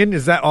The Onion?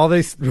 Is that all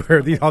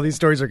all these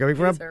stories are coming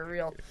from? These are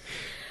real.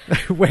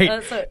 Wait.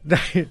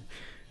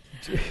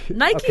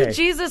 Nike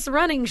Jesus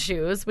running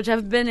shoes, which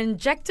have been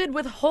injected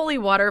with holy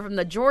water from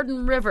the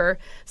Jordan River,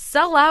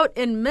 sell out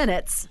in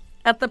minutes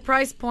at the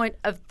price point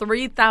of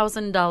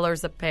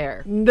 $3,000 a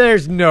pair.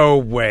 There's no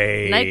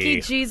way. Nike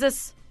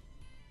Jesus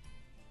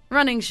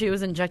running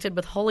shoes injected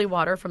with holy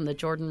water from the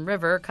Jordan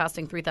River,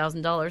 costing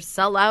 $3,000,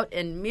 sell out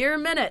in mere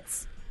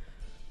minutes.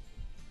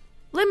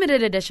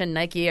 Limited edition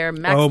Nike Air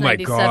Max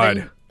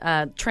 97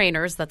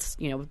 trainers. That's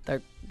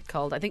they're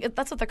called. I think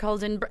that's what they're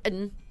called in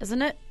Britain,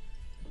 isn't it?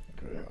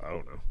 I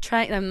don't know.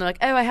 And they're like,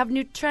 oh, I have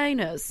new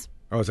trainers.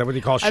 Oh, is that what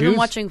they call shoes? I've been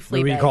watching Fleabag.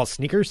 What do you call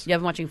sneakers? Yeah,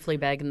 I've been watching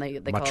Fleabag, and they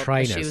call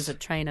the shoes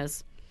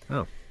trainers.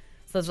 Oh.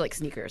 So those are like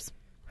sneakers.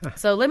 Huh.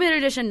 So limited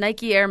edition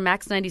Nike Air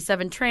Max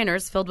 97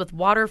 trainers filled with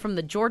water from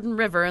the Jordan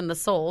River in the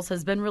soles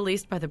has been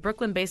released by the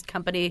Brooklyn-based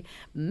company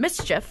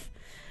Mischief.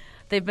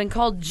 They've been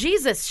called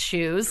Jesus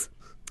shoes,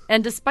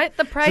 and despite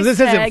the price tag... So this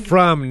isn't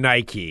from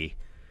Nike.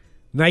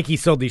 Nike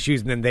sold these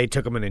shoes, and then they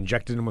took them and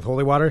injected them with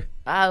holy water?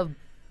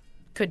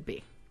 Could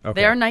be.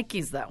 Okay. They are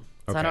Nikes, though.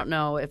 So okay. I don't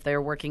know if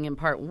they're working in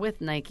part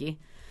with Nike.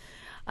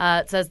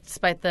 It says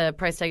despite the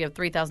price tag of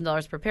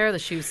 $3,000 per pair, the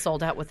shoes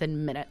sold out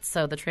within minutes.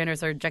 So the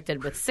trainers are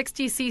injected with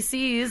 60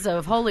 cc's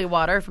of holy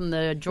water from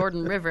the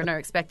Jordan River and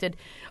are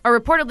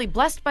reportedly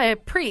blessed by a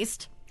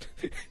priest.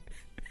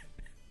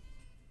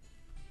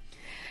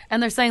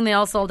 And they're saying they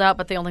all sold out,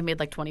 but they only made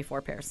like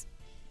 24 pairs.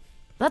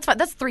 That's fine.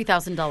 That's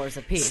 $3,000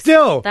 a piece.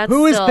 Still,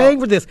 who is paying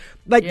for this?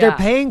 Like, they're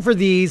paying for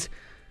these.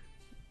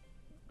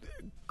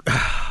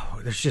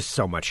 There's just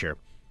so much here.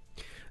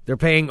 They're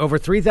paying over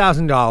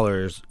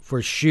 $3,000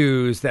 for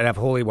shoes that have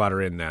holy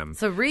water in them.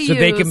 So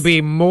they can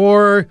be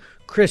more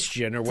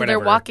Christian or whatever. So they're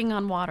walking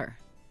on water.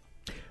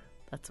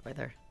 That's why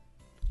they're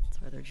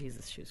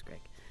Jesus shoes, Greg.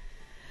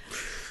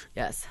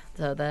 Yes.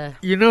 So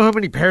you know how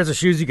many pairs of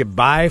shoes you could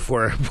buy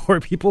for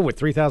people with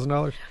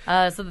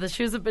 $3,000? So the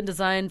shoes have been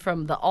designed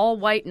from the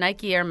all-white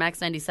Nike Air Max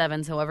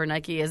 97s. However,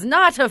 Nike is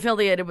not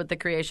affiliated with the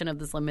creation of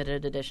this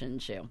limited edition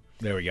shoe.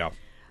 There we go.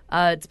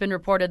 It's been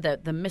reported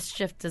that the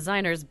Mischief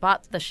designers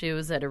bought the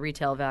shoes at a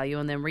retail value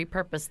and then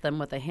repurposed them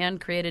with a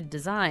hand-created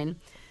design.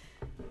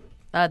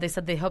 They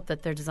said they hope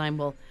that their design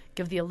will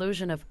give the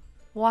illusion of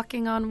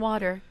walking on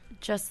water,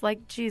 just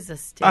like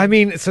Jesus did. I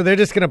mean, so they're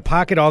just going to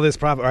pocket all this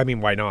profit. I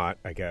mean, why not,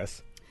 I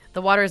guess?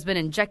 The water has been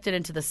injected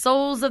into the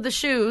soles of the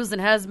shoes and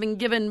has been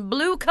given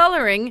blue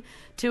coloring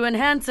to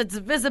enhance its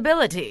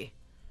visibility.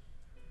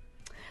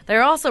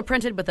 They're also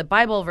printed with a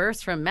Bible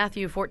verse from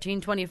Matthew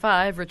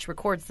 14:25, which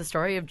records the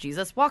story of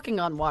Jesus walking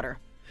on water.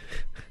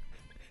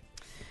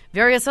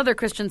 Various other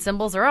Christian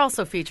symbols are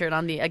also featured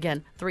on the,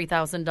 again,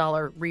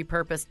 $3,000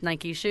 repurposed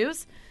Nike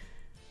shoes.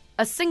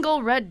 A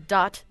single red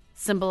dot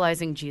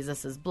symbolizing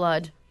Jesus'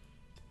 blood.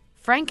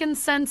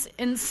 Frankincense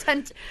this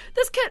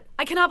kid,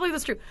 I cannot believe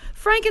this is true.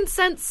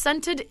 Frankincense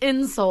scented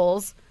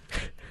insoles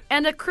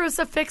and a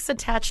crucifix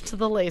attached to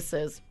the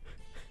laces.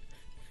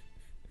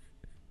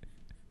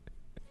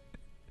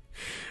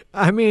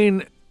 I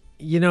mean,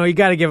 you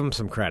got to give them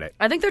some credit.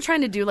 I think they're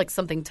trying to do like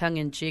something tongue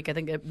in cheek. I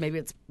think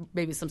it's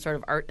some sort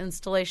of art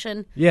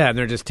installation. Yeah, and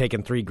they're just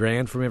taking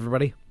 $3,000 from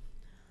everybody.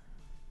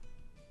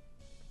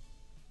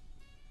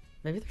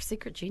 Maybe they're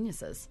secret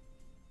geniuses.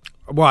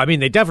 Well, I mean,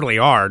 they definitely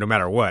are, no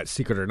matter what,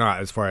 secret or not,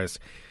 as far as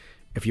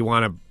if you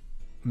want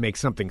to make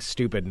something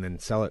stupid and then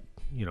sell it,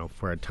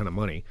 for a ton of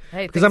money.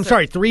 Hey, because I'm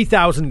sorry,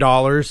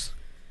 $3,000.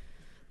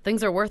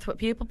 Things are worth what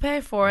people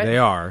pay for it. They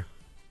are.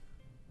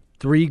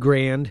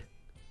 $3,000.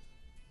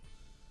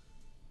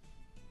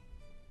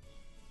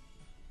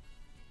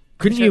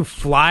 Couldn't you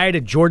fly to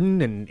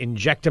Jordan and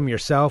inject them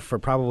yourself for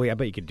probably? I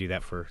bet you could do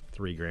that for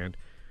 $3,000.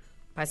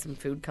 Buy some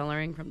food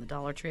coloring from the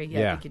Dollar Tree.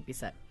 Yeah. I think you'd be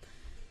set.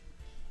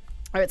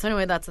 All right, so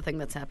anyway, that's the thing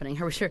that's happening.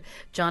 Are we sure?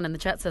 John in the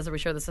chat says, are we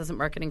sure this isn't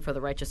marketing for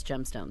the righteous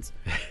gemstones?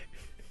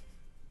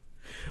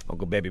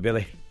 Uncle Baby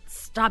Billy.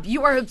 Stop.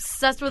 You are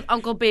obsessed with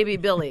Uncle Baby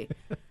Billy.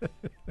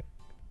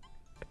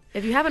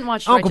 If you haven't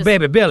watched Uncle Righteous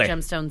Baby Billy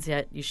Gemstones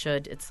yet, you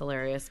should. It's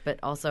hilarious. But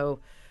also,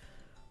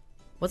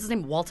 what's his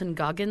name? Walton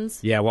Goggins?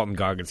 Yeah, Walton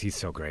Goggins. He's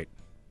so great.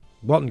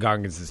 Walton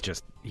Goggins is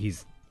just,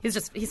 he's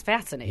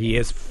fascinating. He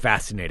is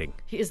fascinating.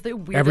 He is the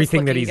weirdest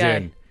everything that he's guy.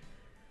 in.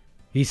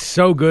 He's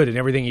so good in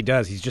everything he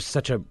does. He's just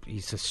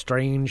he's a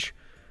strange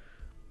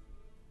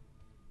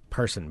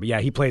person. But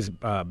yeah, he plays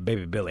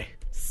Baby Billy.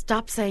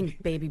 Stop saying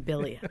Baby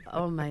Billy.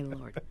 Oh, my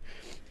Lord.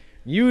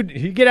 You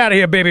get out of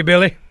here, Baby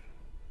Billy.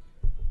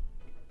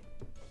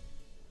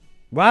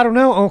 Well, I don't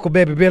know, Uncle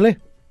Baby Billy.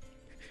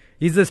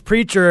 He's this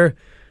preacher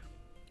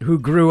who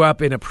grew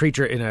up in a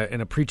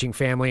preaching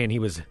family, and he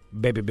was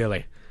Baby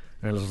Billy.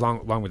 And it was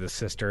along with his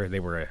sister. They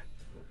were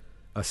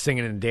a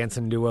singing and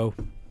dancing duo.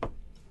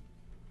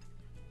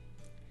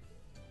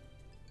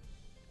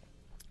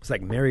 It's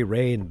like Mary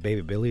Ray and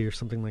Baby Billy or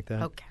something like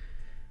that. Okay.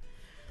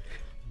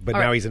 But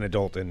now he's an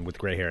adult and with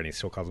gray hair, and he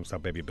still calls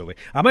himself Baby Billy.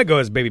 I might go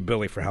as Baby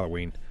Billy for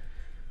Halloween.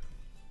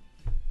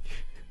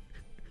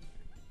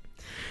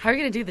 How are you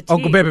going to do the tea?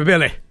 Uncle Baby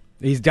Billy.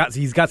 He's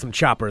got some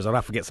choppers. I'll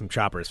have to get some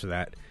choppers for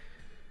that.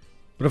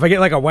 But if I get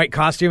like a white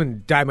costume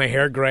and dye my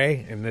hair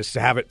gray and just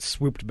have it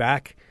swooped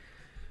back.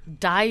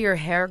 Dye your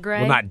hair gray?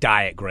 Well, not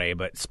dye it gray,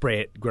 but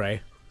spray it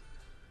gray.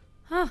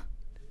 Huh.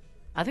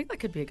 I think that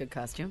could be a good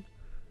costume.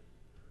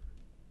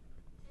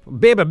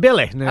 Baby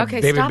Billy. No,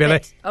 Okay, Baby stop Billy.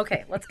 it.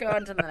 Okay, let's go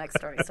on to the next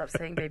story. Stop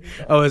saying Baby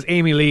Billy. Oh, it's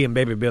Amy Lee and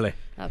Baby Billy.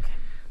 Okay.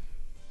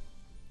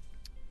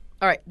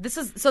 All right. This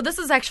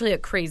is actually a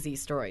crazy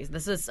story.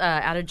 This is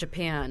out of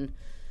Japan.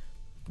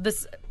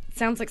 This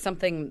sounds like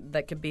something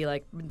that could be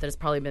like that has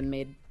probably been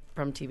made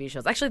from TV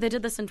shows. Actually, they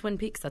did this in Twin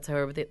Peaks. That's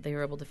how they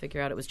were able to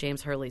figure out it was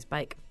James Hurley's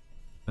bike.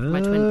 My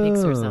Twin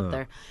Peaksers out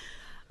there.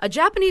 A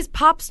Japanese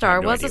pop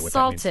star was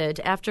assaulted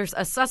after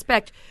a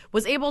suspect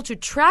was able to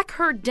track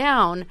her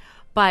down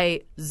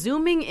by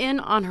zooming in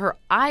on her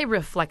eye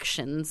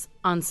reflections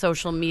on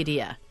social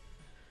media.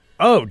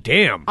 Oh,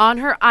 damn. On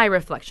her eye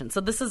reflection. So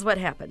this is what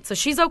happened. So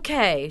she's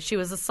okay. She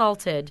was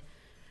assaulted.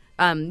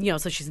 So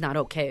she's not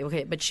okay,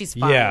 but she's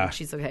fine. Yeah.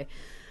 She's okay.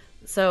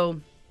 So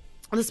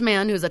this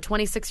man, who's a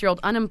 26-year-old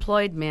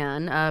unemployed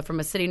man from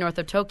a city north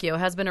of Tokyo,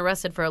 has been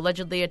arrested for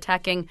allegedly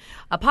attacking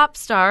a pop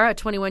star, a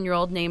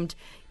 21-year-old named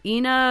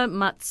Ina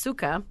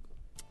Matsuka.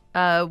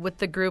 With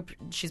the group,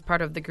 she's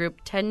part of the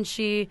group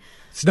Tenshi.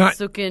 It's not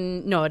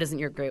Sukin. No, it isn't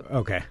your group.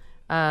 Okay.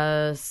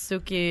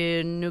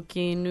 Suki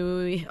Nuki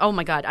Nui. Oh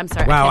my God, I'm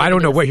sorry. Wow, I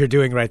don't know what you're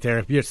doing right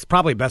there. It's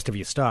probably best if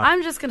you stop.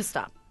 I'm just gonna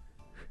stop.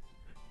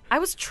 I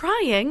was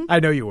trying.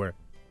 I know you were.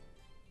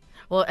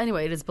 Well,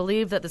 anyway, it is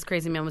believed that this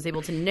crazy man was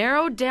able to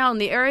narrow down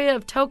the area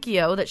of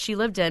Tokyo that she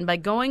lived in by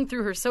going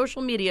through her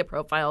social media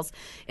profiles,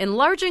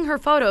 enlarging her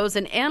photos,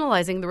 and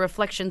analyzing the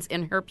reflections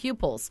in her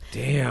pupils.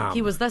 Damn.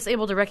 He was thus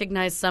able to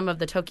recognize some of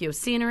the Tokyo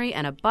scenery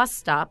and a bus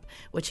stop,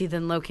 which he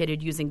then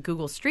located using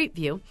Google Street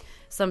View.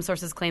 Some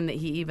sources claim that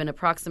he even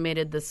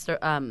approximated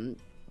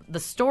the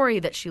story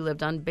that she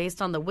lived on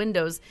based on the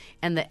windows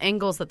and the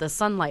angles that the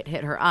sunlight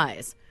hit her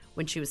eyes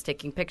when she was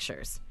taking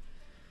pictures.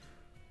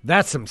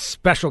 That's some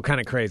special kind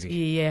of crazy.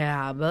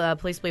 Yeah, but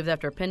police believe that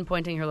after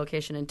pinpointing her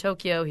location in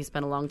Tokyo, he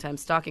spent a long time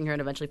stalking her and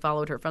eventually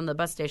followed her from the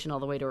bus station all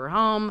the way to her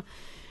home.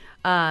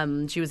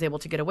 She was able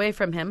to get away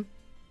from him.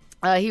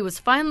 He was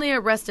finally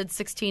arrested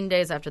 16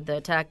 days after the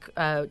attack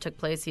took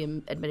place. He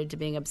admitted to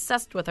being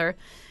obsessed with her,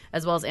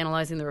 as well as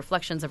analyzing the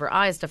reflections of her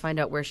eyes to find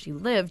out where she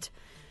lived.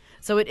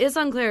 So it is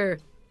unclear,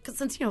 because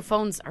since,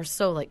 phones are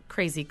so,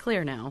 crazy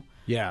clear now.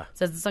 Yeah.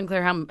 Says it's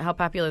unclear how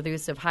popular the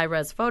use of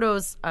high-res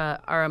photos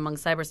are among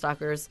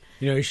cyberstalkers.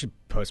 You should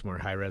post more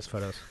high-res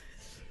photos.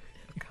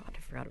 God, I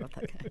forgot about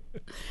that guy.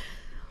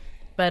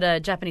 But a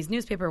Japanese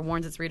newspaper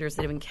warns its readers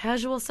that even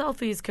casual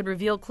selfies could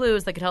reveal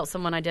clues that could help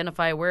someone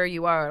identify where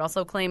you are. It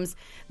also claims,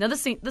 now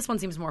this one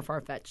seems more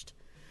far-fetched,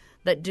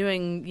 that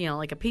doing,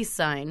 like a peace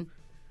sign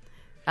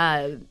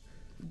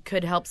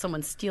could help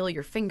someone steal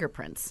your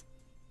fingerprints.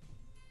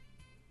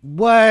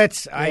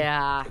 What?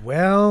 Yeah.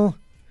 Well,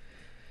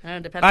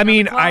 depends on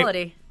the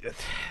quality.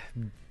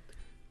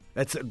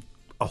 That's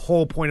a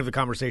whole point of the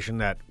conversation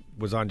that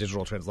was on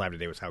Digital Trends Live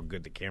today was how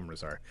good the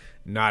cameras are.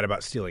 Not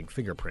about stealing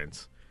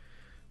fingerprints.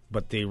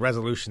 But the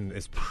resolution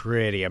is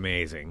pretty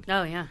amazing.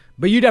 Oh, yeah.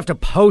 But you'd have to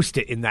post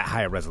it in that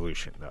high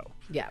resolution, though.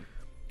 Yeah.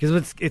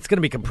 Because it's going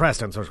to be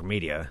compressed on social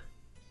media.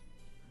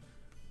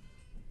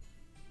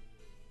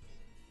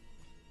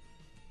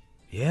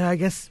 Yeah, I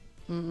guess.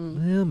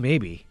 Well,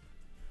 maybe.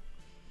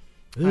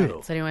 All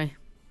right, so anyway,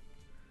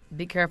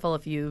 be careful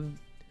if you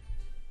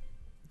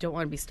don't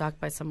want to be stalked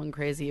by someone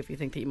crazy if you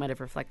think that you might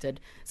have reflected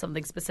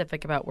something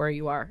specific about where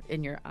you are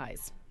in your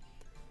eyes.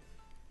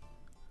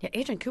 Yeah,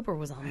 Agent Cooper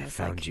was on this.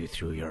 I found you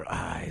through your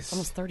eyes.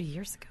 Almost 30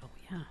 years ago,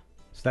 yeah.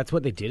 So that's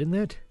what they did in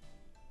that?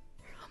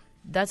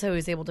 That's how he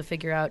was able to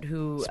figure out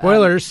who...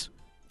 Spoilers.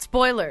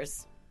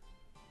 Spoilers.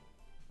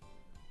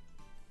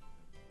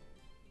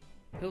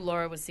 Who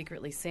Laura was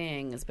secretly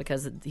seeing is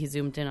because he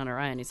zoomed in on her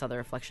eye and he saw the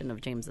reflection of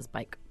James's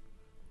bike.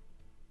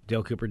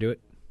 Dale Cooper do it?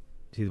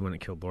 Is he the one that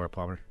killed Laura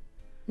Palmer?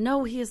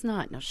 No, he is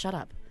not. No, shut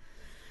up.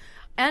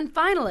 And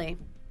finally...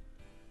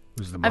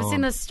 Who's the mom? I've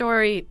seen this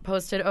story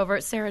posted over.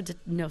 Sarah did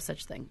no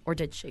such thing. Or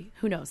did she?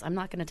 Who knows? I'm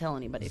not going to tell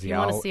anybody. If you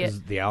want to see it.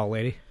 Is the owl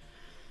lady?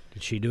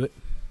 Did she do it?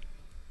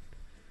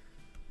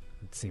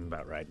 It seemed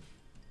about right.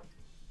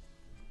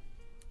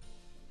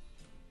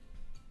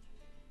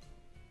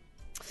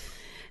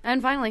 And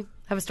finally,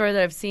 I have a story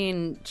that I've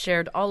seen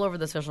shared all over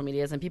the social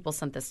medias, and people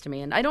sent this to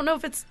me. And I don't know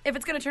if it's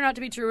going to turn out to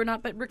be true or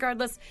not, but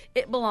regardless,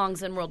 it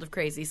belongs in World of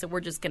Crazy, so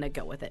we're just going to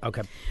go with it.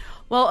 Okay.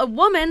 Well, a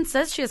woman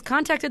says she has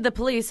contacted the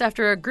police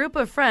after a group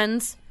of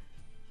friends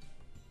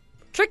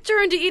tricked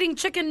her into eating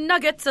chicken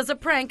nuggets as a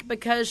prank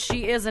because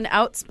she is an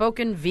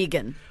outspoken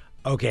vegan.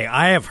 Okay,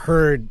 I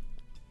heard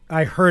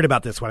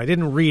about this one. I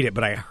didn't read it,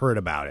 but I heard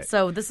about it.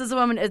 So this is a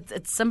woman.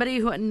 It's somebody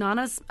who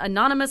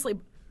anonymously...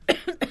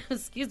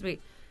 Excuse me.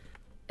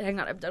 Hang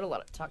on, I've done a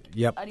lot of talking.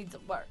 Yep. I need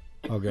some water.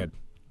 Oh, good.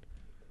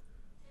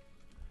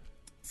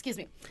 Excuse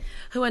me.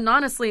 Who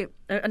anonymously...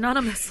 I'm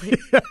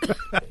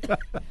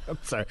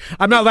sorry.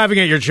 I'm not laughing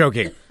at your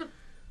choking.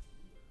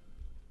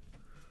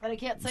 But I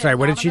can't say Sorry,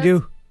 what did she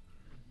do?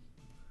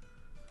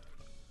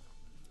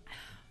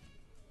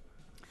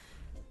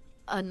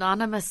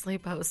 Anonymously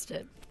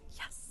posted.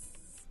 Yes.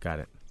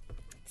 Got it.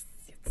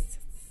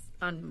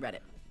 On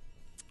Reddit.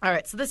 All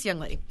right, so this young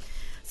lady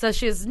says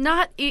she has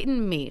not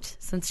eaten meat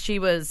since she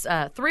was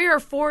 3 or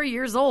 4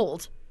 years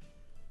old.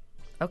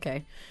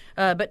 Okay.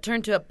 But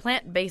turned to a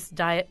plant-based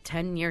diet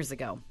 10 years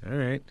ago. All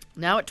right.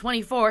 Now at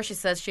 24, she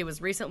says she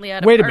was recently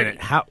at a Wait party. a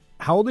minute. How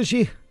old is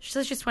she? She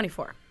says she's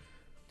 24.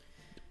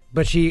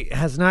 But she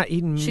has not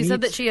eaten meat? She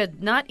said that she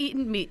had not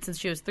eaten meat since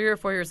she was 3 or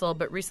 4 years old,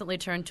 but recently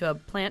turned to a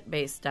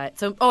plant-based diet.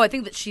 So, I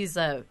think that she's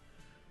a...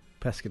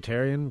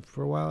 pescatarian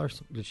for a while or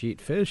something? Did she eat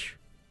fish?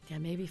 Yeah,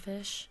 maybe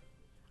fish.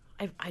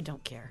 I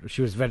don't care.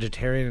 She was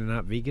vegetarian and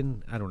not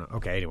vegan? I don't know.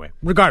 Okay, anyway.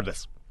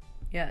 Regardless.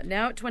 Yeah,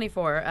 now at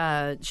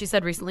 24, she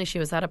said recently she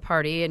was at a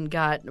party and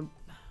got...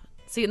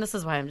 See, and this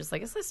is why I'm just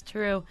like, is this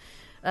true?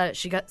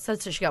 She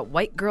got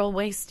white girl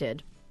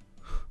wasted.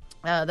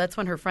 That's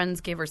when her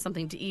friends gave her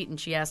something to eat, and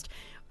she asked,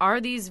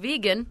 "Are these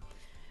vegan?"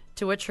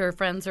 To which her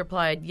friends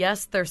replied,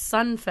 "Yes, they're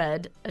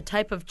sun-fed, a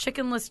type of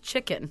chickenless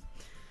chicken."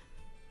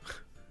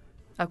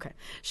 Okay.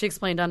 She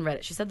explained on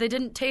Reddit. She said they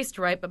didn't taste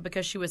right, but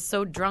because she was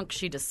so drunk,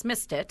 she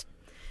dismissed it.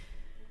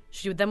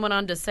 She then went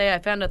on to say, "I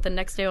found out the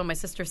next day when my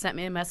sister sent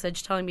me a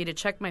message telling me to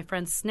check my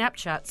friend's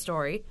Snapchat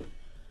story."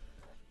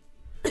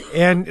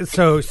 And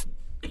so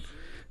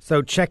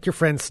check your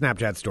friend's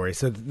Snapchat story.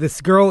 So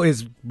this girl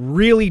is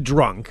really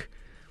drunk,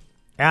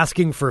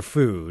 asking for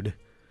food,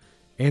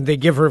 and they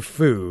give her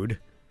food,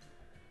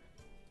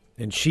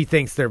 and she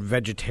thinks they're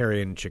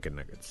vegetarian chicken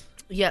nuggets.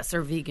 Yes,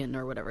 or vegan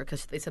or whatever,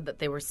 because they said that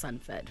they were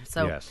sun-fed.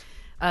 So yes.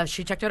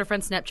 She checked out her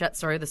friend's Snapchat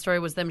story. The story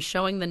was them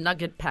showing the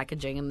nugget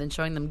packaging and then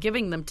showing them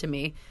giving them to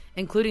me,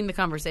 including the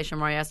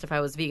conversation where I asked if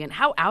I was vegan.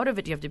 How out of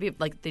it do you have to be?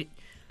 Like, she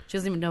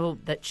doesn't even know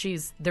that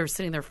they're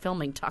sitting there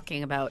filming,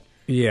 talking about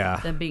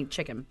them being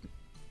chicken.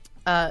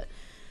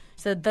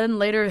 So then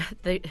later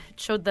they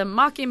showed them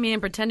mocking me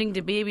and pretending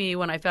to be me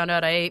when I found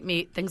out I ate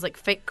meat. Things like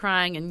fake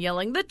crying and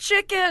yelling, "The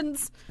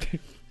chickens!"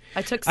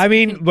 I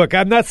mean, look,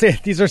 I'm not saying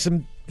these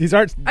aren't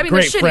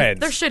great friends.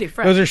 They're shitty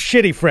friends. Those are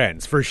shitty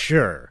friends for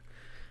sure.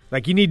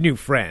 Like, you need new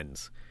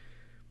friends.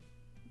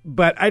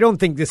 But I don't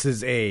think this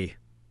is a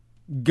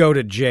go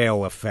to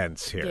jail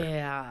offense here.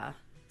 Yeah.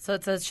 So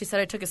it says, she said,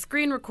 "I took a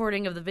screen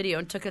recording of the video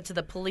and took it to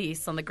the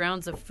police on the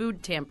grounds of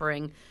food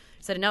tampering."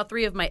 She said, "And now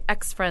 3 of my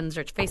ex-friends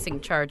are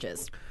facing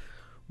charges."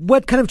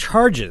 What kind of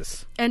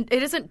charges? And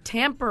it isn't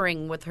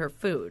tampering with her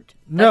food.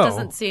 No.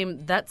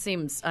 That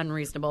seems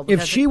unreasonable.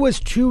 If she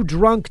was too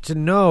drunk to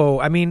know,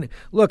 I mean,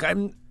 look,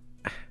 I'm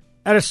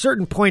at a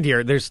certain point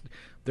here. There's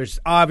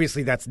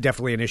obviously that's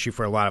definitely an issue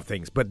for a lot of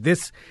things, but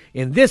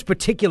in this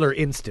particular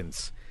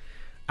instance,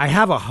 I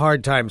have a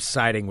hard time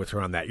siding with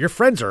her on that. Your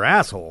friends are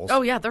assholes.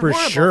 Oh yeah, they're for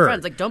horrible sure.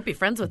 friends. Like, don't be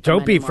friends with them.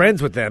 Don't be anymore.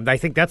 friends with them. I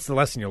think that's the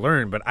lesson you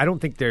learn. But I don't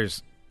think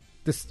there's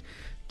this.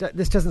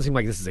 This doesn't seem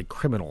like this is a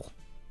criminal.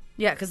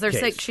 Yeah, because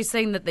she's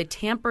saying that they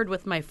tampered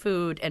with my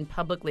food and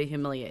publicly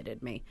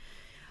humiliated me.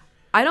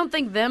 I don't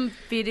think them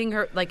feeding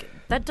her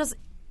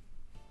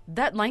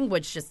that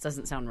language just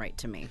doesn't sound right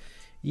to me.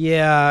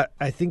 Yeah,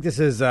 I think this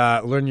is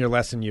learn your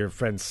lesson. Your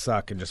friends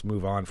suck, and just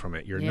move on from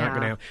it. You're not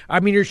going to have. I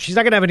mean, she's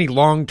not going to have any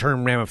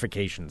long-term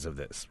ramifications of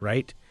this,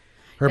 right?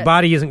 Her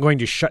body isn't going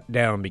to shut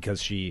down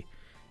because she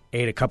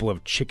ate a couple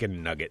of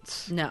chicken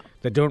nuggets. No,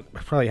 that don't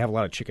probably have a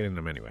lot of chicken in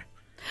them anyway.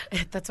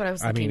 That's what I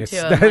was thinking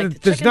too.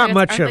 There's not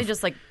much of. They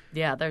just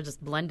they're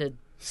just blended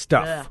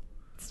stuff.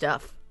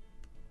 Stuff.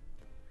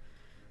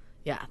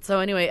 Yeah.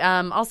 So anyway,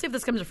 I'll see if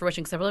this comes to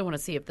fruition because I really want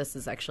to see if this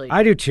is actually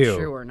I do too.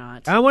 True or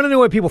not. I want to know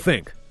what people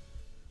think.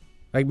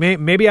 Like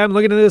maybe I'm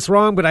looking at this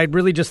wrong, but I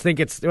really just think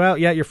it's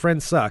your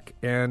friends suck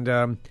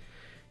and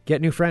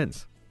get new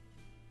friends.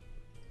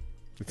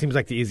 It seems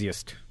like the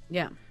easiest.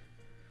 Yeah.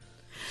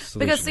 Solution.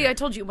 Because see, I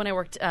told you when I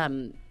worked at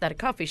a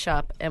coffee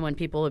shop, and when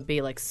people would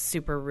be like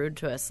super rude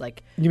to us,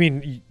 like you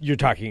mean you're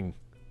talking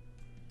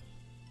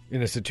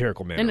in a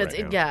satirical manner, right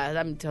now. Yeah,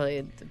 I'm telling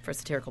you for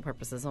satirical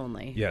purposes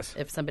only. Yes.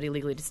 If somebody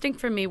legally distinct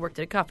from me worked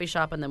at a coffee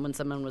shop, and then when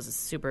someone was a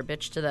super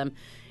bitch to them,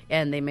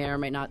 and they may or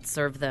may not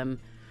serve them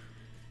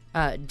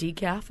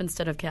decaf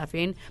instead of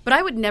caffeine, but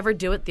I would never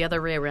do it the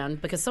other way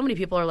around because so many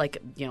people are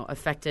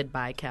affected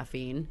by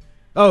caffeine.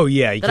 Oh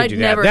yeah, you could do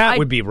that. That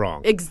would be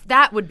wrong.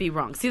 That would be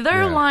wrong. See,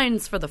 there are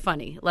lines for the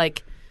funny.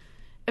 Like,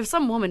 if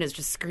some woman is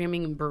just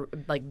screaming,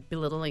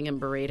 belittling and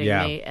berating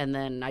me, and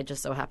then I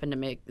just so happen to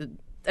make,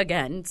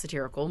 again,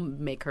 satirical,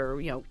 make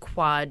her,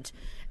 quad,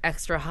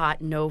 extra hot,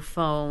 no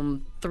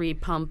foam, 3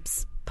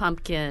 pumps,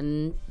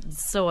 pumpkin,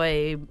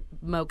 soy,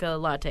 mocha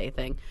latte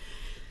thing.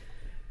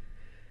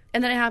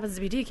 And then it happens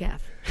to be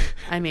decaf.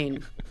 I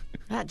mean,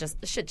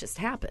 shit just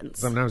happens.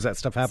 Sometimes that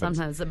stuff happens.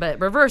 Sometimes,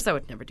 but reverse, I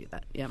would never do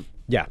that. Yeah.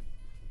 Yeah.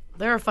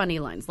 There are funny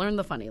lines. Learn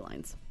the funny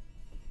lines.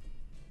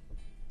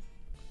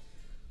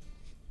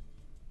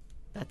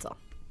 That's all.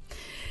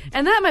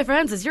 And that, my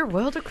friends, is your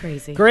world of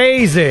crazy.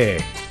 Crazy.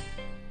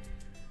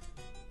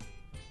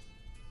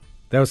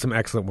 That was some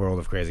excellent world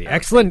of crazy.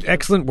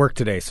 Excellent work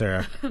today,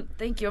 Sarah.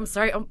 Thank you. I'm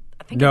sorry. I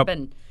think I've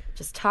been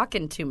just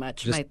talking too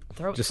much. My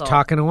throat's just all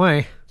talking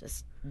away.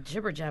 Just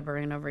jibber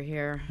jabbering over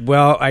here.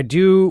 Well, I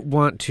do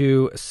want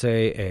to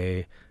say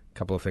a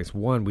couple of things.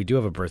 One, we do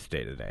have a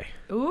birthday today.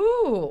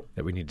 Ooh.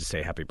 That we need to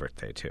say happy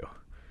birthday to.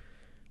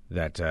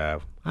 That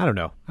I don't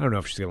know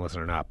if she's going to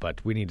listen or not,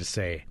 but we need to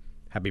say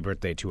happy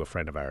birthday to a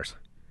friend of ours.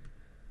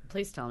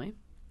 Please tell me.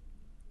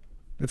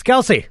 It's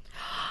Kelsey.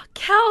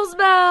 Kels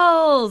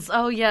Bells.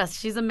 Oh yes,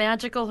 she's a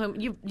magical.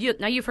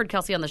 Now you've heard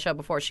Kelsey on the show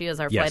before. She is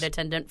our flight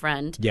attendant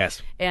friend.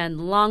 Yes,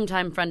 and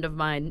longtime friend of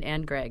mine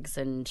and Greg's,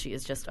 and she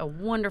is just a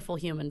wonderful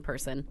human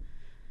person.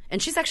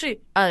 And she's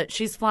actually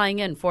she's flying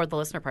in for the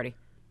listener party.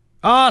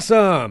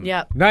 Awesome.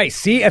 Yep. Nice.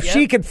 See, if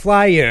she could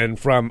fly in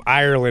from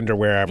Ireland or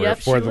wherever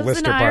for the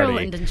listener party,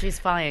 Ireland and she's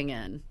flying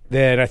in.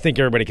 Then I think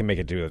everybody can make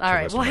it to it. All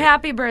right. Well,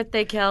 happy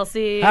birthday,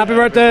 Kelsey. Happy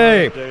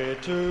birthday. Happy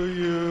birthday to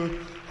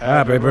you.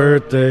 Happy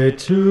birthday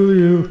to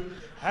you.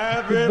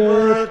 Happy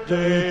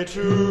birthday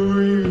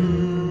to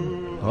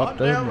you. Hot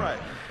damn right.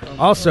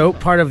 Also,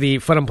 part of the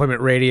Fun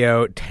Employment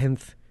Radio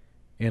 10th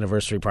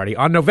anniversary party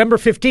on November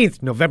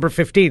 15th. November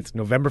 15th.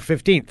 November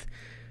 15th.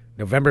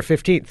 November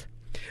 15th.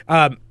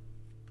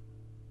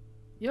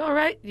 You all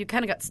right? You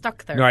kind of got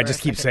stuck there. No, I just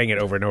keep saying it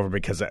over and over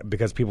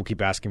because people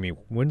keep asking me,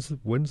 when's the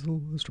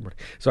listener party?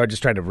 So I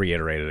just tried to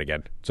reiterate it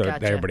again so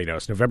that everybody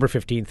knows. November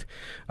 15th.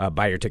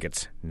 Buy your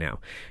tickets now.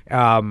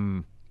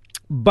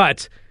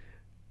 But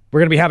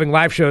we're going to be having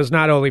live shows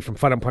not only from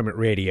Fun Employment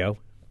Radio.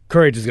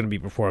 Courage is going to be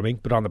performing,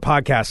 but on the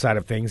podcast side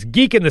of things,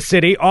 Geek in the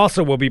City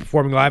also will be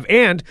performing live,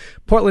 and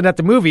Portland at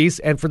the Movies.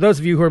 And for those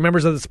of you who are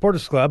members of the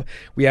Supporters Club,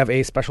 we have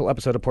a special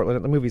episode of Portland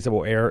at the Movies that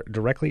will air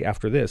directly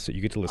after this, that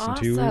you get to listen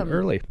to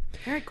early.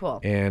 Very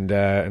cool. And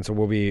so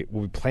we'll be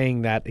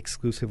playing that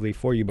exclusively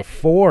for you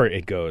before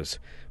it goes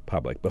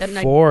public,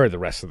 before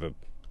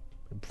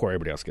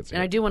everybody else gets in.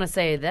 And I do want to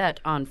say that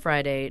on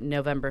Friday,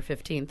 November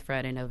 15th.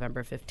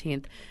 November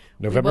 15th?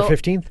 November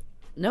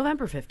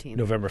 15th.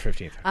 November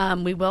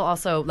 15th. We will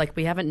also,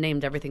 we haven't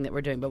named everything that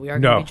we're doing, but we are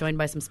going to be joined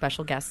by some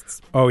special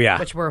guests. Oh, yeah.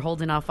 Which we're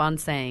holding off on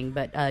saying,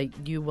 but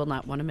you will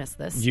not want to miss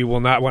this. You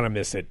will not want to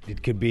miss it.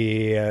 It could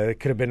be, it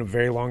could have been a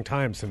very long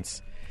time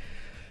since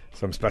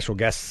some special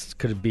guests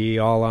could be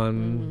all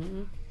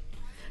on.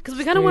 Because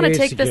we kind of want to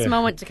take this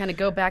moment to kind of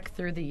go back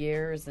through the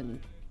years. And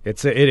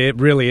it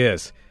really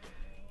is.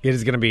 It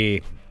is going to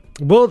be,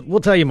 we'll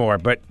tell you more,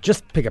 but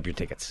just pick up your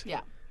tickets. Yeah.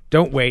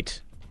 Don't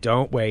wait.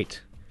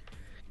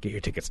 Get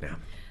your tickets now.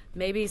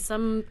 maybe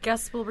some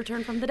guests will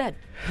return from the dead.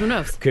 Who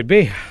knows? Could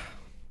be.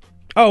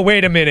 Oh,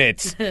 wait a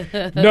minute.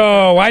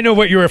 No, I know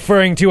what you're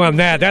referring to on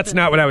that. That's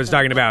not what I was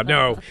talking about.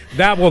 No,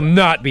 that will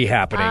not be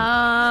happening.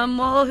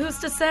 Well, who's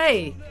to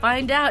say?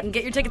 Find out and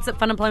get your tickets at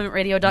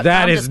funemploymentradio.com.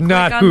 That is Just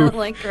not click who on the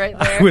link right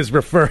there. I was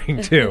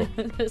referring to.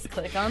 Just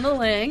click on the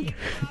link.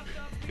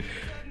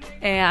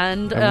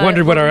 And I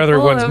wondered what our other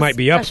ones might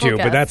be up to,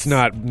 but that's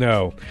not,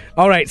 no.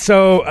 All right,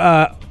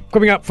 so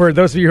coming up for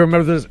those of you who are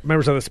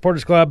members of the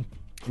Supporters Club,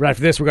 right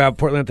after this, we're going to have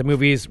Portland at the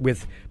Movies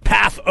with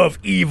Path of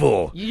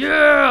Evil.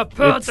 Yeah,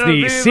 It's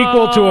the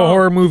sequel to a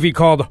horror movie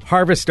called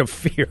Harvest of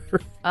Fear.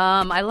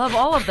 I love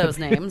all of those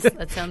names.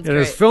 That sounds great. It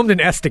was filmed in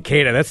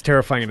Estacada. That's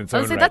terrifying in its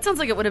own right. That sounds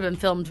like it would have been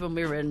filmed when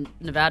we were in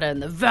Nevada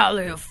in the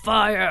Valley of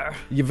Fire.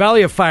 The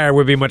Valley of Fire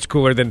would be much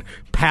cooler than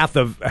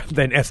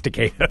than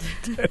Estacada.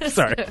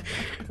 Sorry.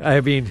 I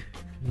mean,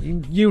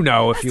 you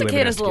know if you live in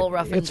Estacada. Estacada's a little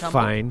rough and It's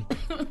tumble. fine.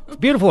 It's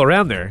beautiful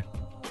around there.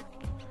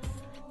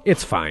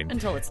 It's fine.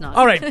 Until it's not.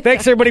 All right.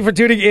 Thanks, everybody, for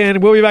tuning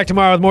in. We'll be back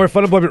tomorrow with more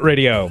Fun Employment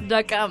Radio.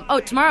 Oh,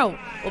 tomorrow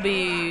we'll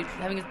be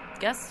having a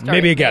guest?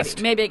 Maybe a guest.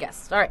 Maybe a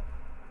guest. All right.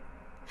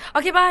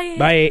 Okay, bye.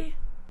 Bye.